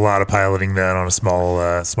you did a lot of piloting then on a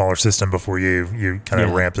smaller system before you kind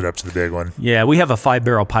of ramped it up to the big one. Yeah, we have a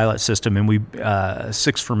 5-barrel pilot system, and we 6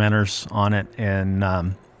 fermenters on it,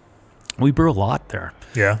 and we brew a lot there.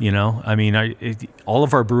 Yeah. All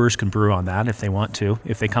of our brewers can brew on that if they want to.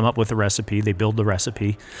 If they come up with a recipe, they build the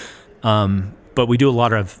recipe. But we do a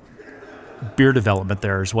lot of beer development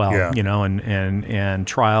there as well. Yeah. And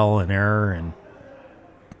trial and error, and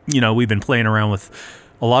we've been playing around with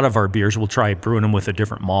a lot of our beers. We'll try brewing them with a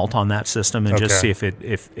different malt on that system and just see if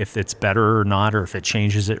it's better or not, or if it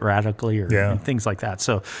changes it radically, or things like that.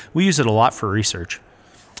 So we use it a lot for research.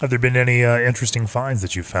 Have there been any interesting finds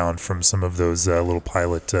that you found from some of those little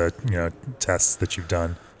pilot tests that you've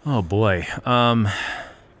done? Oh boy,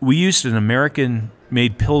 we used an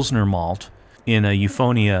American-made Pilsner malt in a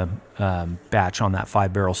Euphonia batch on that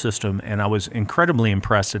 5-barrel system, and I was incredibly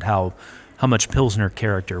impressed at how much Pilsner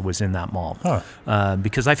character was in that malt.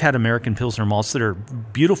 Because I've had American Pilsner malts that are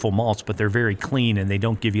beautiful malts, but they're very clean, and they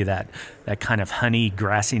don't give you that kind of honey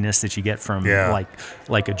grassiness that you get from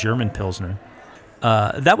like a German Pilsner.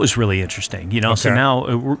 that was really interesting, you know. So Okay.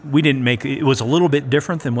 now we didn't make it was a little bit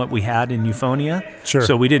different than what we had in Euphonia. Sure.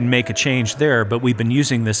 So we didn't make a change there, but we've been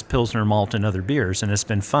using this Pilsner malt in other beers, and it's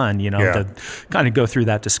been fun, you know, Yeah. to kind of go through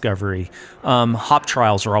that discovery. Hop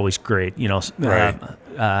trials are always great, you know. Right.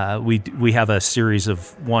 We have a series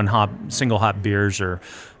of single hop beers or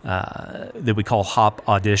that we call Hop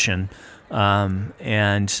Audition,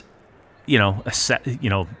 and you know,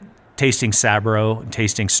 tasting Sabro,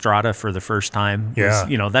 tasting Strata for the first time. Yeah.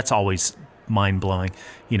 You know, that's always mind-blowing,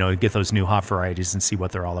 you know, to get those new hop varieties and see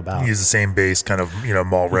what they're all about. Use the same base kind of,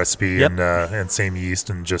 malt recipe Yep. and same yeast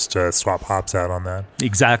and just swap hops out on that.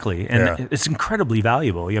 Exactly. And Yeah. it's incredibly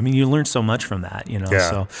valuable. I mean, you learn so much from that, you know. Yeah,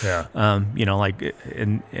 So, yeah. you know, like,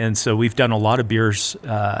 and so we've done a lot of beers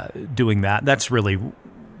doing that. That's really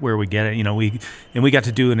where we get it. You know, we got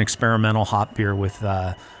to do an experimental hop beer with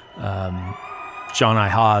John I.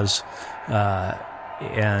 Haas,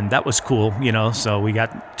 and that was cool, you know. So we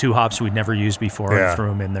got 2 hops we'd never used before Yeah. and threw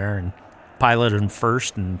them in there and piloted them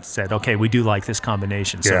first and said, okay, we do like this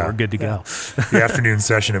combination, so Yeah. we're good to go. The afternoon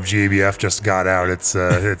session of GABF just got out. It's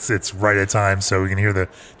right at time, so we can hear the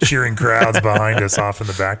cheering crowds behind us off in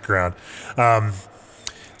the background.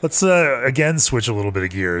 Let's again switch a little bit of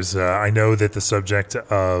gears. I know that the subject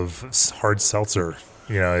of hard seltzer,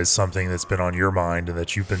 is something that's been on your mind and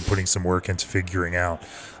that you've been putting some work into figuring out.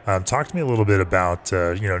 Talk to me a little bit about,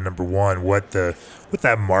 number one, what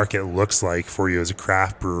that market looks like for you as a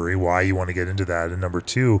craft brewery, why you want to get into that, and number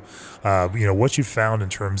two, what you found in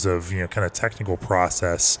terms of, kind of technical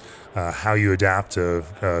process, how you adapt a,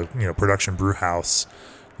 production brew house,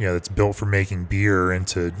 that's built for making beer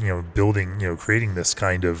into, building, creating this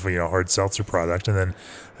kind of, hard seltzer product. And then,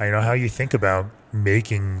 how you think about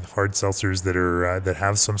making hard seltzers that are, that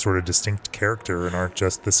have some sort of distinct character and aren't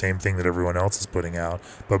just the same thing that everyone else is putting out,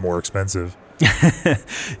 but more expensive.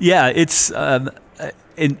 Yeah, it's, and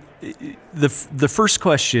the first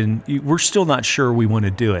question, we're still not sure we want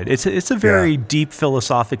to do it. It's a very deep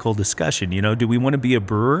philosophical discussion. Do we want to be a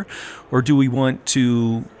brewer, or do we want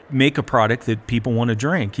to make a product that people want to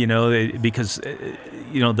drink? Because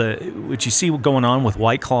what you see what going on with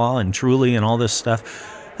White Claw and Truly and all this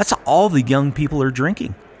stuff, that's all the young people are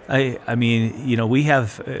drinking. I mean, we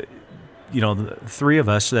have. The 3 of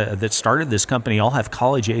us that started this company all have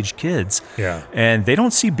college-age kids. Yeah. And they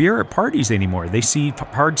don't see beer at parties anymore. They see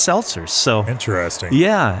hard seltzers. So Interesting.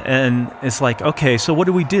 yeah, and it's like, okay, so what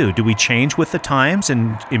do we do? Do we change with the times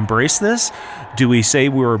and embrace this? Do we say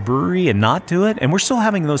we're a brewery and not do it? And we're still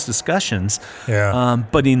having those discussions. Yeah.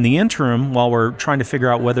 But in the interim, while we're trying to figure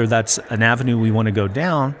out whether that's an avenue we want to go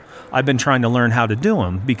down, I've been trying to learn how to do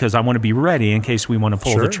them because I want to be ready in case we want to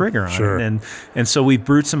pull the trigger on it. And so we've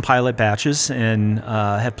brewed some pilot batches and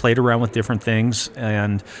have played around with different things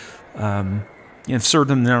and served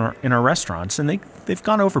them in our restaurants, and they've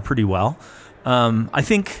gone over pretty well. I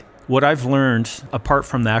think what I've learned, apart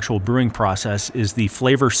from the actual brewing process, is the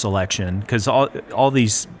flavor selection, because all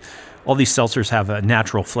these seltzers have a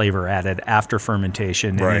natural flavor added after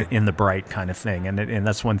fermentation in the bright kind of thing. And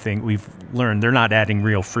that's one thing we've learned. They're not adding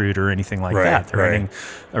real fruit or anything like that. They're adding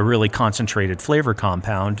a really concentrated flavor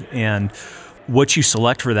compound. And what you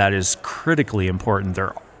select for that is critically important.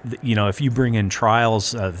 If you bring in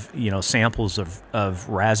trials of, samples of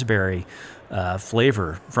raspberry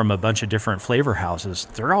flavor from a bunch of different flavor houses,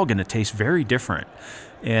 they're all going to taste very different.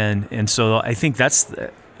 And so I think that's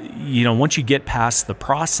once you get past the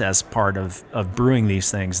process part of brewing these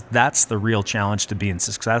things, that's the real challenge to being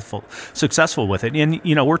successful with it. And,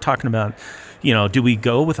 we're talking about, do we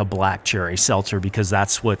go with a black cherry seltzer because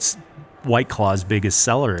that's what's White Claw's biggest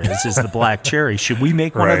seller is the black cherry. Should we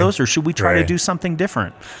make one of those, or should we try to do something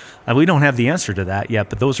different? We don't have the answer to that yet,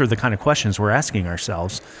 but those are the kind of questions we're asking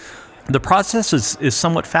ourselves. The process is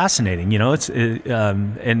somewhat fascinating,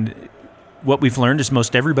 and what we've learned is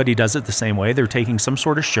most everybody does it the same way. They're taking some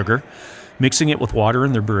sort of sugar, mixing it with water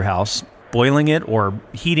in their brew house, boiling it or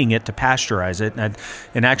heating it to pasteurize it.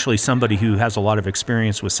 And actually somebody who has a lot of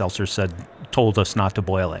experience with seltzer told us not to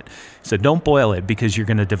boil it. He said, don't boil it because you're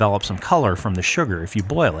going to develop some color from the sugar if you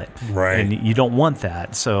boil it. Right. And you don't want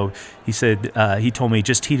that. So he said, he told me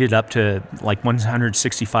just heat it up to like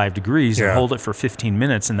 165 degrees and hold it for 15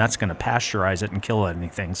 minutes, and that's going to pasteurize it and kill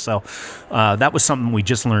anything. So that was something we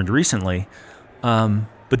just learned recently.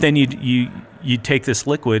 But then you take this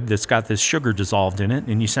liquid that's got this sugar dissolved in it,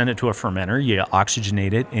 and you send it to a fermenter, you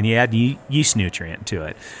oxygenate it, and you add yeast nutrient to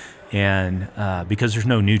it. And because there's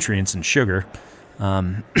no nutrients in sugar,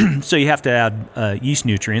 so you have to add yeast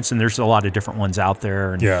nutrients, and there's a lot of different ones out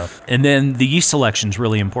there. And then the yeast selection is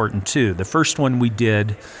really important too. The first one we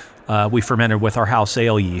did we fermented with our house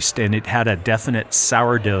ale yeast, and it had a definite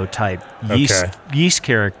sourdough type yeast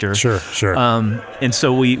character. Sure. And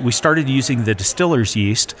so we started using the distiller's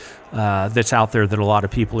yeast that's out there that a lot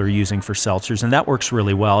of people are using for seltzers, and that works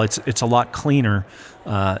really well. It's a lot cleaner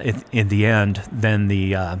in the end than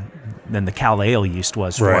the Cal Ale yeast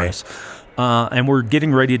was for us. And we're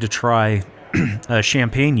getting ready to try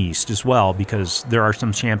champagne yeast as well, because there are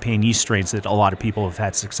some champagne yeast strains that a lot of people have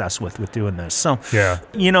had success with doing this. So,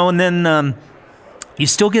 and then you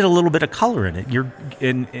still get a little bit of color in it.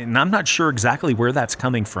 And I'm not sure exactly where that's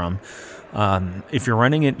coming from. If you're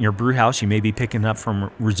running it in your brew house, you may be picking up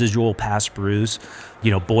from residual past brews.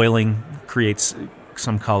 Boiling creates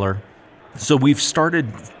some color. So we've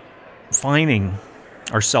started finding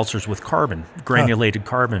our seltzers with carbon, granulated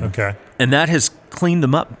carbon. Okay. And that has cleaned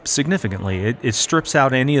them up significantly. It strips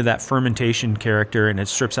out any of that fermentation character, and it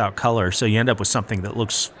strips out color. So you end up with something that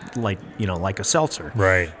looks like a seltzer.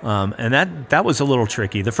 Right. And that was a little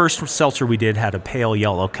tricky. The first seltzer we did had a pale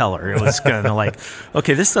yellow color. It was kind of like,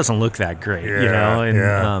 okay, this doesn't look that great,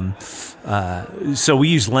 so we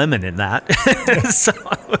use lemon in that. So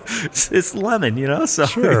it's lemon, so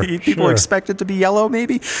people expect it to be yellow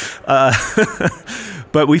maybe.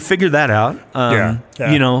 But we figured that out.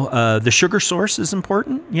 The sugar source is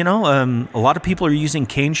important. A lot of people are using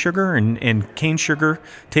cane sugar, and cane sugar,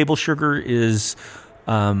 table sugar is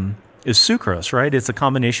sucrose, right? It's a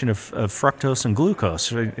combination of fructose and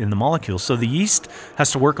glucose in the molecules. So the yeast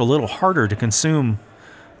has to work a little harder to consume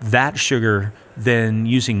that sugar than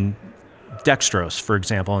using dextrose, for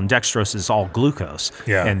example. And dextrose is all glucose,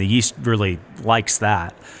 and the yeast really likes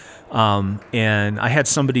that. And I had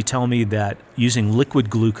somebody tell me that using liquid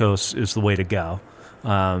glucose is the way to go.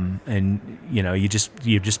 And you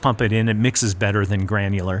just pump it in. It mixes better than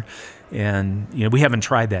granular. And we haven't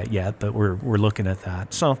tried that yet, but we're looking at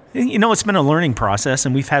that. So it's been a learning process,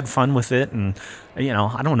 and we've had fun with it. And I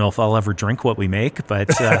don't know if I'll ever drink what we make, but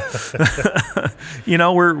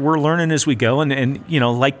we're learning as we go. And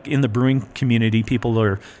like in the brewing community, people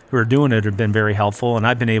who are doing it have been very helpful, and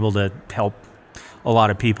I've been able to help a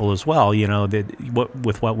lot of people as well.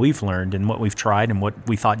 With what we've learned and what we've tried and what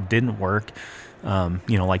we thought didn't work.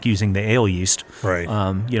 Like using the ale yeast, right?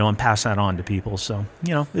 And pass that on to people. So,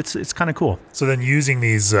 it's kind of cool. So then, using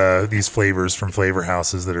these flavors from flavor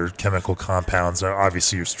houses that are chemical compounds,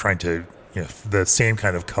 obviously you're trying to, the same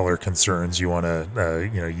kind of color concerns. You want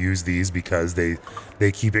to, use these because they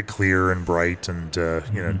keep it clear and bright, and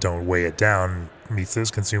don't weigh it down. Meets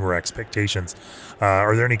those consumer expectations.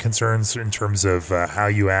 Are there any concerns in terms of how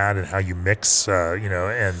you add and how you mix,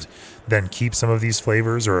 and then keep some of these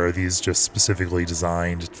flavors, or are these just specifically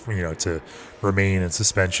designed, to remain in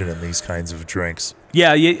suspension in these kinds of drinks?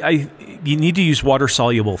 Yeah, you need to use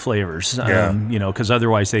water-soluble flavors, because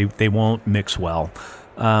otherwise they won't mix well.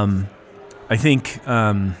 I think,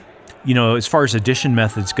 as far as addition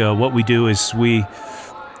methods go, what we do is we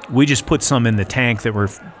just put some in the tank that we're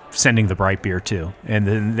sending the bright beer to, and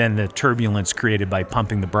then the turbulence created by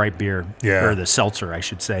pumping the bright beer, or the seltzer, I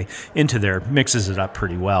should say, into there mixes it up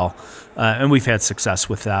pretty well, and we've had success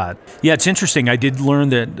with that. Yeah, it's interesting. I did learn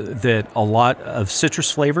that a lot of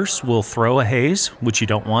citrus flavors will throw a haze, which you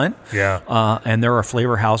don't want. And there are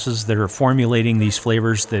flavor houses that are formulating these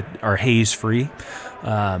flavors that are haze free,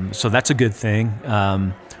 so that's a good thing.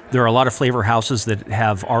 There are a lot of flavor houses that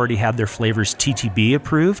have already had their flavors TTB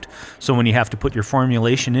approved. So when you have to put your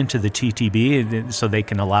formulation into the TTB so they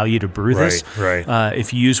can allow you to brew this,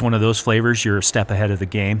 if you use one of those flavors, you're a step ahead of the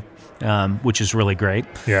game, which is really great.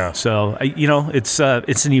 Yeah. So, it's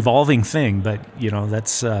an evolving thing, but,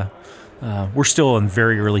 that's... we're still in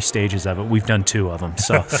very early stages of it. We've done 2 of them,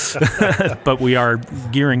 so but we are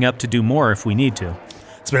gearing up to do more if we need to.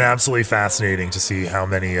 It's been absolutely fascinating to see how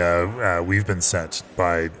many we've been sent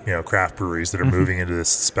by craft breweries that are moving into this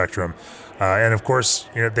spectrum, and of course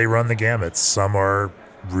they run the gamut. Some are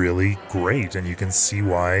really great, and you can see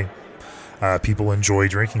why people enjoy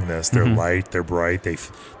drinking this. They're light, they're bright, they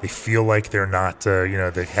feel like they're not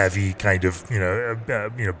the heavy kind of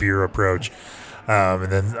beer approach.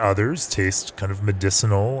 And then others taste kind of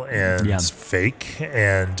medicinal and fake,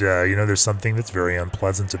 and there's something that's very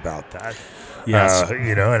unpleasant about that. Yes.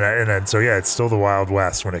 And so it's still the Wild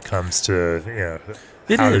West when it comes to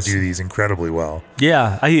how to do these incredibly well.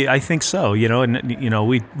 Yeah, I think so.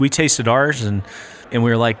 We tasted ours and we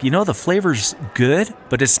were like, the flavor's good,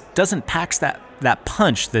 but it doesn't pack that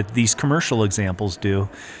punch that these commercial examples do.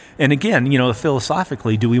 And again,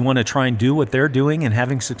 philosophically, do we want to try and do what they're doing and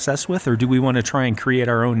having success with, or do we want to try and create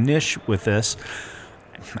our own niche with this?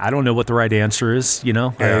 I don't know what the right answer is.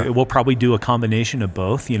 We'll probably do a combination of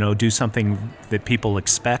both. Do something that people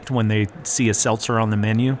expect when they see a seltzer on the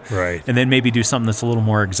menu, right? And then maybe do something that's a little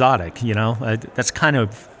more exotic. That's kind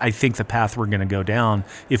of, I think, the path we're going to go down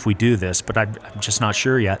if we do this. But I'm just not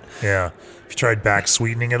sure yet. Yeah. Have you tried back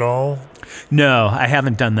sweetening at all? No, I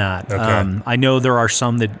haven't done that. Okay. I know there are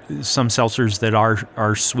some seltzers that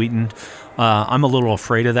are sweetened. I'm a little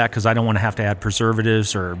afraid of that because I don't want to have to add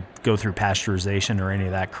preservatives or go through pasteurization or any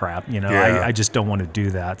of that crap. I just don't want to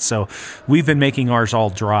do that. So we've been making ours all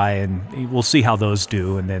dry, and we'll see how those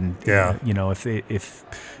do. And then,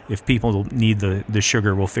 if people need the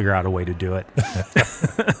sugar, we'll figure out a way to do it.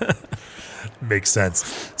 Makes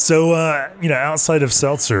sense. So, outside of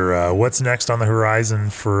seltzer, what's next on the horizon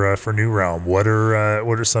for New Realm? What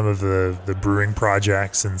are some of the brewing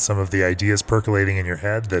projects and some of the ideas percolating in your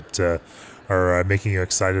head that are making you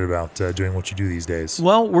excited about doing what you do these days?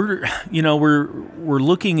 Well, we're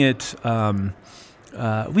looking at.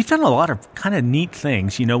 We've done a lot of kind of neat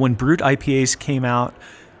things. When brewed IPAs came out,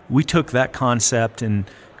 we took that concept and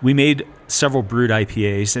we made several brewed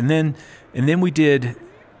IPAs, and then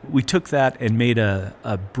we took that and made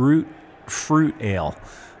a brute fruit ale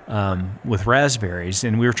with raspberries,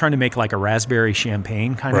 and we were trying to make like a raspberry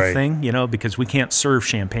champagne kind of thing, because we can't serve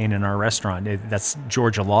champagne in our restaurant. That's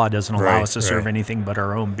Georgia law doesn't allow us to serve anything but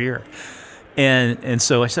our own beer. And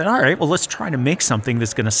so I said, all right, well, let's try to make something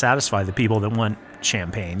that's going to satisfy the people that want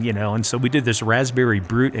champagne, And so we did this raspberry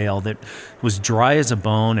brute ale that was dry as a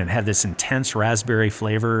bone and had this intense raspberry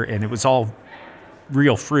flavor, and it was all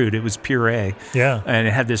real fruit. It was puree. Yeah. And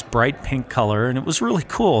it had this bright pink color, and it was really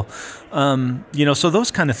cool. So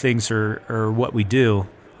those kind of things are what we do.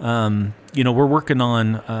 We're working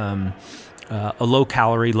on a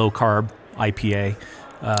low-calorie, low-carb IPA.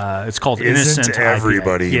 It's called Innocent Isn't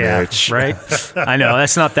everybody, IPA. Yeah, Mitch? Right? I know.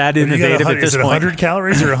 That's not that innovative at this point. Is it point. 100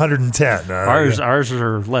 calories or 110? Ours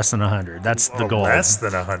are less than 100. That's the goal. Less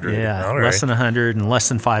than 100. Yeah, all right. Less than 100 and less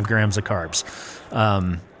than 5 grams of carbs.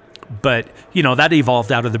 But, that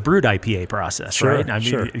evolved out of the brewed IPA process, sure, right? I mean,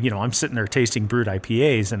 sure. I'm sitting there tasting brewed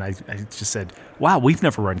IPAs, and I just said, wow, we've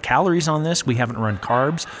never run calories on this. We haven't run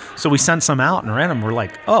carbs. So we sent some out and ran them. We're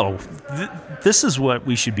like, oh, this is what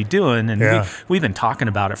we should be doing. And we've been talking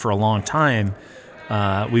about it for a long time.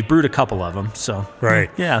 We brewed a couple of them, so right.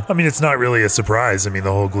 Yeah. I mean, it's not really a surprise. I mean,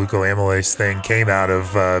 the whole glucoamylase thing came out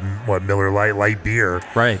of Miller Lite light beer,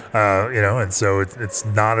 right? And so it's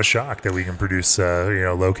not a shock that we can produce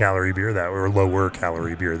low calorie beer that way, or lower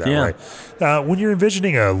calorie beer that way. When you're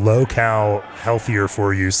envisioning a low cal, healthier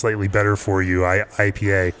for you, slightly better for you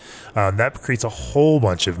IPA. That creates a whole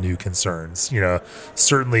bunch of new concerns.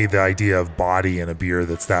 Certainly the idea of body in a beer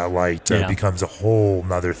that's that light becomes a whole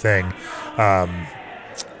nother thing.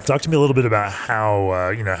 Talk to me a little bit about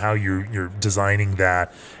how you're designing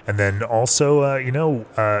that, and then also I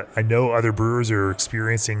know other brewers are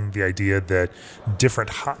experiencing the idea that different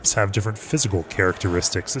hops have different physical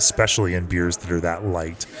characteristics, especially in beers that are that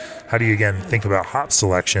light. How do you again think about hop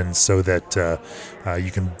selection so that you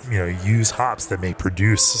can use hops that may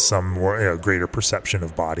produce some more greater perception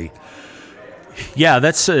of body? Yeah,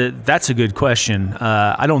 that's a good question.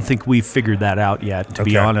 I don't think we've figured that out yet, to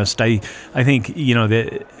be honest. I think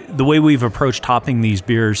the way we've approached hopping these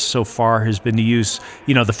beers so far has been to use,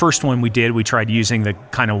 the first one we tried using the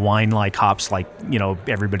kind of wine-like hops like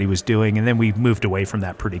everybody was doing, and then we moved away from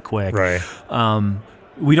that pretty quick. Right.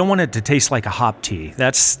 We don't want it to taste like a hop tea.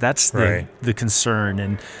 That's the concern.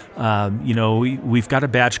 And we've got a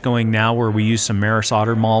batch going now where we use some Maris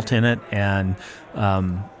Otter malt in it, and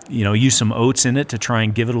use some oats in it to try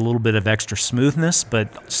and give it a little bit of extra smoothness,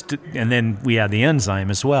 and then we add the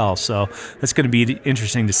enzyme as well. So that's going to be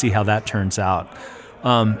interesting to see how that turns out.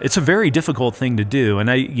 It's a very difficult thing to do, and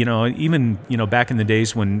even back in the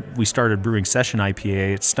days when we started brewing session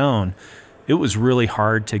IPA at Stone, it was really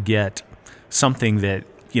hard to get something that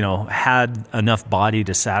had enough body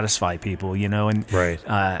to satisfy people, and right.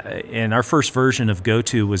 And our first version of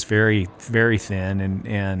Go-To was very, very thin,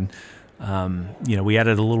 and we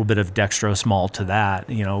added a little bit of dextrose malt to that,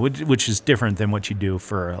 which is different than what you do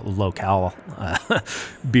for a low-cal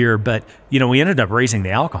beer. But, we ended up raising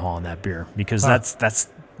the alcohol in that beer because that's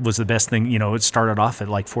was the best thing. It started off at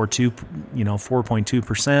like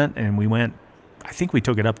 4.2%, and I think we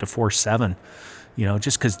took it up to 4.7%.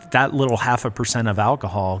 Just because that little 0.5% of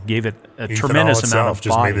alcohol gave it a tremendous amount of body.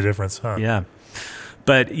 Just made the difference, huh? Yeah.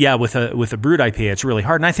 But yeah, with a brewed IPA, it's really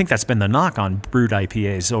hard, and I think that's been the knock on brewed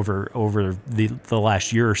IPAs over the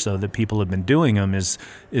last year or so that people have been doing them is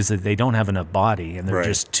that they don't have enough body and they're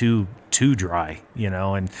just too dry,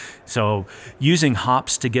 And so using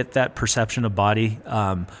hops to get that perception of body,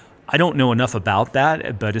 I don't know enough about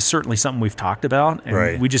that, but it's certainly something we've talked about, and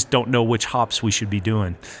Right. we just don't know which hops we should be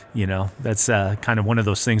doing. That's kind of one of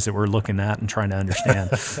those things that we're looking at and trying to understand.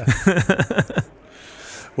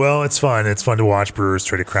 Well, it's fun. It's fun to watch brewers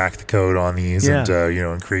try to crack the code on these Yeah.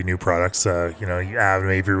 and create new products. Adam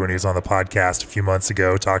Avery, when he was on the podcast a few months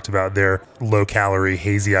ago, talked about their low-calorie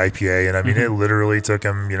hazy IPA. And I mean, it literally took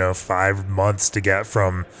him, 5 months to get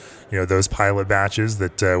from, those pilot batches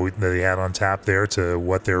that they had on tap there to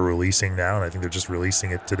what they're releasing now. And I think they're just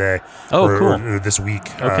releasing it today. Oh, cool. Or this week,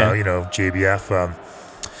 Okay. JBF.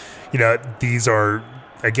 These are...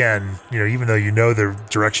 Again, even though the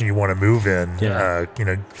direction you want to move in, Yeah.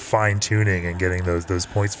 fine tuning and getting those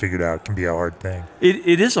points figured out can be a hard thing.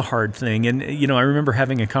 It is a hard thing. And, I remember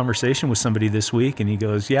having a conversation with somebody this week, and he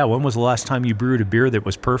goes, yeah, when was the last time you brewed a beer that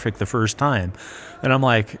was perfect the first time? And I'm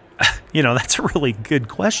like, that's a really good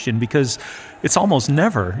question, because it's almost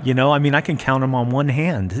never, I mean, I can count them on one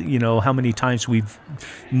hand, how many times we've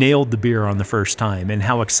nailed the beer on the first time and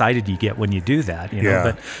how excited you get when you do that, Yeah.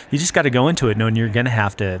 But you just got to go into it knowing you're going to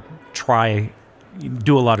have to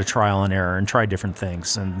do a lot of trial and error and try different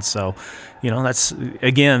things. And so, that's,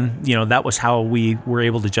 again, that was how we were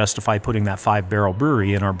able to justify putting that 5-barrel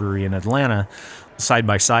brewery in our brewery in Atlanta side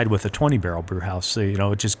by side with a 20-barrel brew house. So,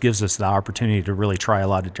 it just gives us the opportunity to really try a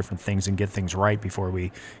lot of different things and get things right before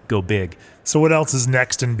we go big. So what else is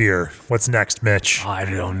next in beer? What's next, Mitch? I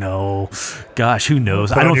don't know. Gosh, who knows?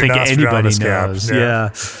 Put I on don't your think anybody Nostradamus cap. knows.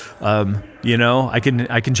 Yeah.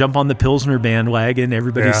 I can jump on the Pilsner bandwagon.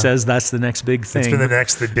 Everybody Yeah. says that's the next big thing. It's been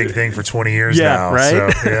the big thing for 20 years Yeah, now.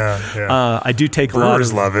 right? So, yeah. I do take a lot Brewers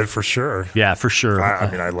of love it for sure. Yeah, for sure.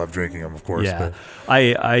 I love drinking them, of course. Yeah,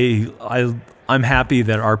 But I'm happy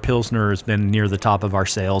that our Pilsner has been near the top of our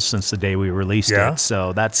sales since the day we released Yeah. it.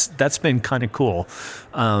 So that's been kind of cool.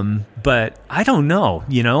 But I don't know.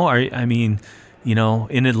 In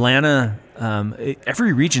Atlanta,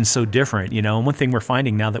 every region's so different. And one thing we're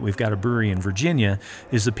finding now that we've got a brewery in Virginia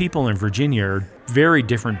is the people in Virginia are very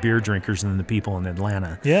different beer drinkers than the people in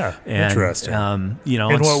Atlanta. yeah, And, interesting. In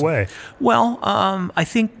it's- what way? Well, I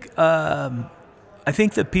think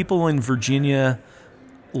that people in Virginia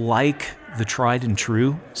like the tried and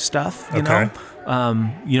true stuff. Okay.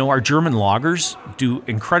 Our German lagers do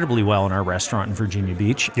incredibly well in our restaurant in Virginia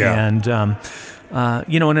Beach. Yeah. And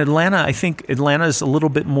in Atlanta, I think Atlanta is a little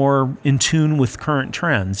bit more in tune with current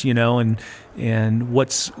trends. And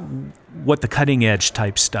what the cutting edge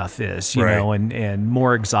type stuff is, Right. and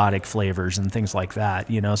more exotic flavors and things like that,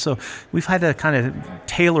 So we've had to kind of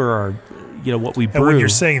tailor our, what we brew. And when you're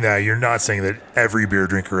saying that, you're not saying that every beer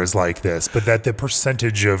drinker is like this, but that the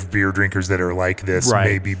percentage of beer drinkers that are like this Right.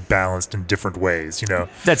 may be balanced in different ways.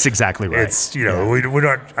 That's exactly right. It's we're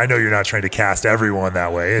not. I know you're not trying to cast everyone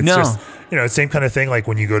that way. It's No. just same kind of thing. Like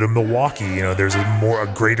when you go to Milwaukee, there's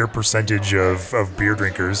a greater percentage of beer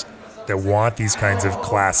drinkers that want these kinds of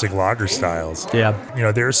classic lager styles. Yeah.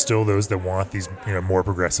 There's still those that want these more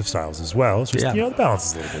progressive styles as well. It's just Yeah. the balance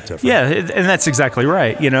is a little bit different. Yeah, and that's exactly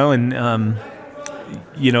right.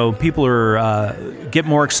 People are get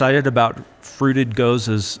more excited about fruited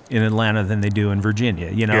gozes in Atlanta than they do in Virginia.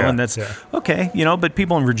 Yeah, and that's yeah. okay. But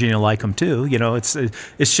people in Virginia like them too.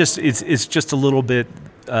 It's just a little bit.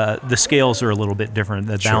 The scales are a little bit different.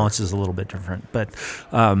 The Sure. balance is a little bit different. But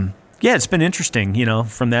it's been interesting.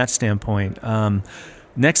 From that standpoint.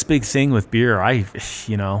 Next big thing with beer, I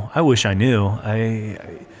wish I knew. I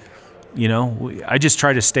just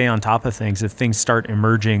try to stay on top of things. If things start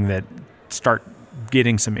emerging that start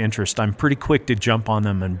getting some interest, I'm pretty quick to jump on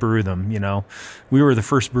them and brew them. We were the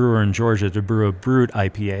first brewer in Georgia to brew a brewed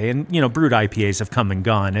IPA, and brewed IPAs have come and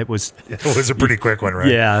gone. It was a pretty quick one,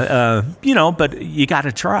 right? Yeah, but you got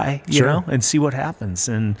to try, Sure. and see what happens.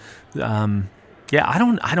 And I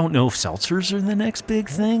don't know if seltzers are the next big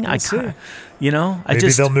thing. Maybe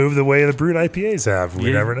they'll move the way the brewed IPAs have.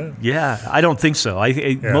 We never know. Yeah, I don't think so.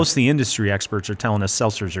 Most of the industry experts are telling us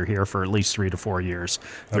seltzers are here for at least 3 to 4 years.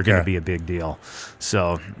 They're going to be a big deal.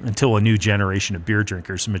 So until a new generation of beer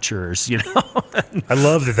drinkers matures, I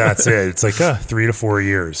love that that's it. It's like 3 to 4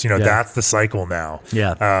 years. That's the cycle now.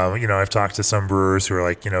 Yeah. I've talked to some brewers who are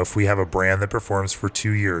like, if we have a brand that performs for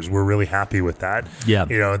 2 years, we're really happy with that. Yeah.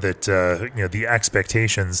 The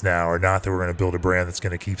expectations now are not that we're going to build a brand that's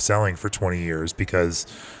going to keep selling for 20 years because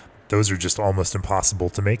those are just almost impossible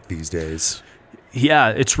to make these days. Yeah,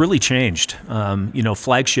 it's really changed.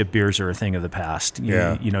 Flagship beers are a thing of the past.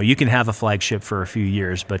 You can have a flagship for a few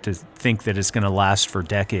years, but to think that it's going to last for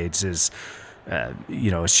decades is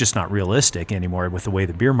it's just not realistic anymore with the way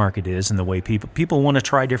the beer market is and the way people want to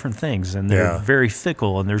try different things, and they're very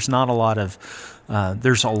fickle, and there's not a lot of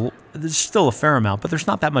there's still a fair amount, but there's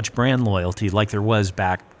not that much brand loyalty like there was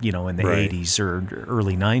back in the 80s or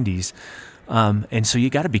early 90s. And so you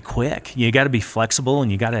got to be quick, you got to be flexible,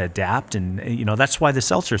 and you got to adapt. And, that's why the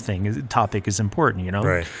seltzer topic is important.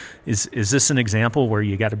 Is this an example where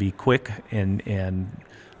you got to be quick and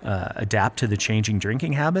adapt to the changing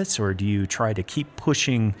drinking habits, or do you try to keep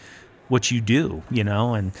pushing what you do,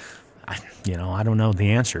 and I don't know the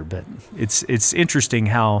answer, but it's interesting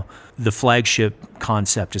how the flagship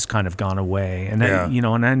concept has kind of gone away. And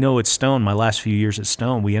and I know at Stone, my last few years at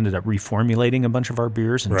Stone, we ended up reformulating a bunch of our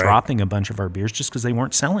beers and dropping a bunch of our beers just because they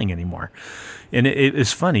weren't selling anymore. And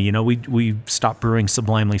it's funny, we stopped brewing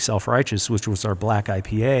Sublimely Self-Righteous, which was our black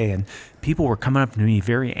IPA, and people were coming up to me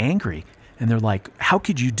very angry. And they're like, how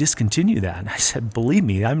could you discontinue that? And I said, believe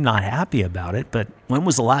me, I'm not happy about it, but when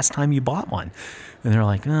was the last time you bought one? And they're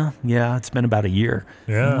like, yeah, it's been about a year.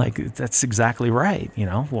 Yeah. I'm like, that's exactly right.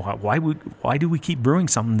 Why do we keep brewing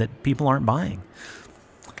something that people aren't buying?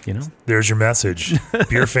 There's your message.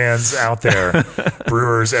 Beer fans out there,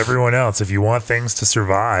 brewers, everyone else, if you want things to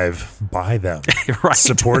survive, buy them.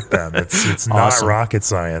 Support them. It's not awesome. Rocket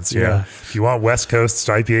science. Yeah. If you want West Coast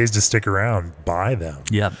IPAs to stick around, buy them.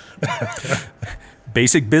 Yep.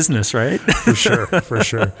 Basic business, right? For sure.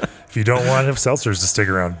 If you don't want seltzers to stick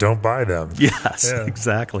around, don't buy them. Yes,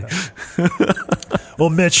 exactly. Well,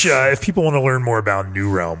 Mitch, if people want to learn more about New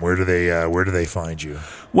Realm, where do they find you?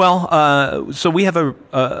 Well, so we have a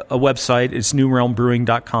website. It's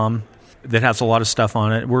newrealmbrewing.com that has a lot of stuff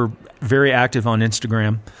on it. We're very active on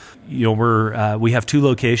Instagram. We have 2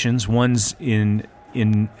 locations. One's in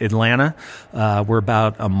Atlanta. We're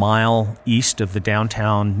about a mile east of the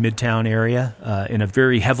downtown Midtown area, in a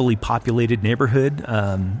very heavily populated neighborhood,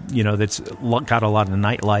 that's got a lot of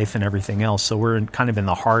nightlife and everything else. So we're kind of in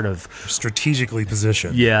the heart of... strategically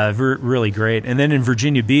positioned. Yeah, really great. And then in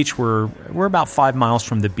Virginia Beach, we're about 5 miles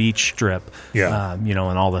from the beach strip, and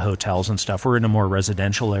all the hotels and stuff. We're in a more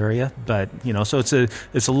residential area, but, so it's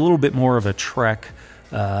a little bit more of a trek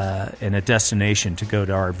and a destination to go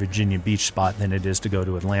to our Virginia Beach spot than it is to go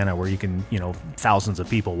to Atlanta, where you can, thousands of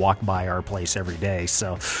people walk by our place every day.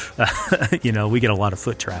 So, we get a lot of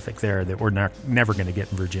foot traffic there that we're never going to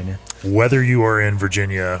get in Virginia. Whether you are in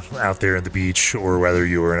Virginia out there in the beach or whether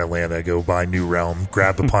you are in Atlanta, go by New Realm,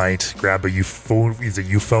 grab a pint, grab a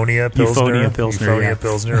Euphonia Pilsner? Euphonia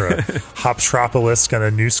Pilsner, a Hopstropolis kind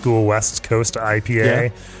of new school West Coast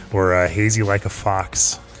IPA, or a Hazy Like a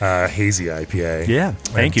Fox. Hazy IPA. Yeah,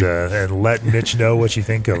 thank you. And let Mitch know what you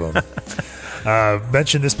think of them.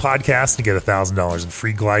 Mention this podcast and get $1,000 in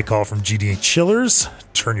free glycol from GD Chillers.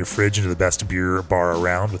 Turn your fridge into the best beer bar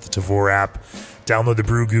around with the Tavour app. Download the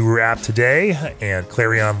Brew Guru app today, and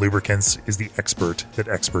Clarion Lubricants is the expert that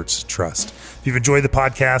experts trust. If you've enjoyed the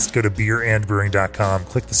podcast, go to beerandbrewing.com,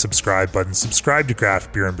 click the subscribe button, subscribe to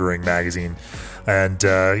Craft Beer and Brewing Magazine, and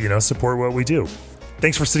support what we do.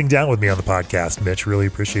 Thanks for sitting down with me on the podcast, Mitch. Really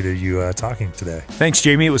appreciated you talking today. Thanks,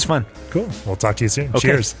 Jamie. It was fun. Cool. We'll talk to you soon. Okay.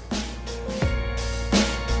 Cheers.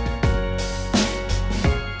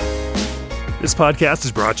 This podcast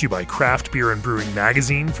is brought to you by Craft Beer and Brewing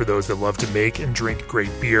Magazine, for those that love to make and drink great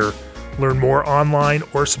beer. Learn more online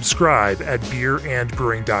or subscribe at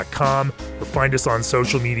beerandbrewing.com, or find us on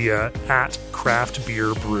social media at Craft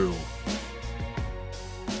Beer Brew.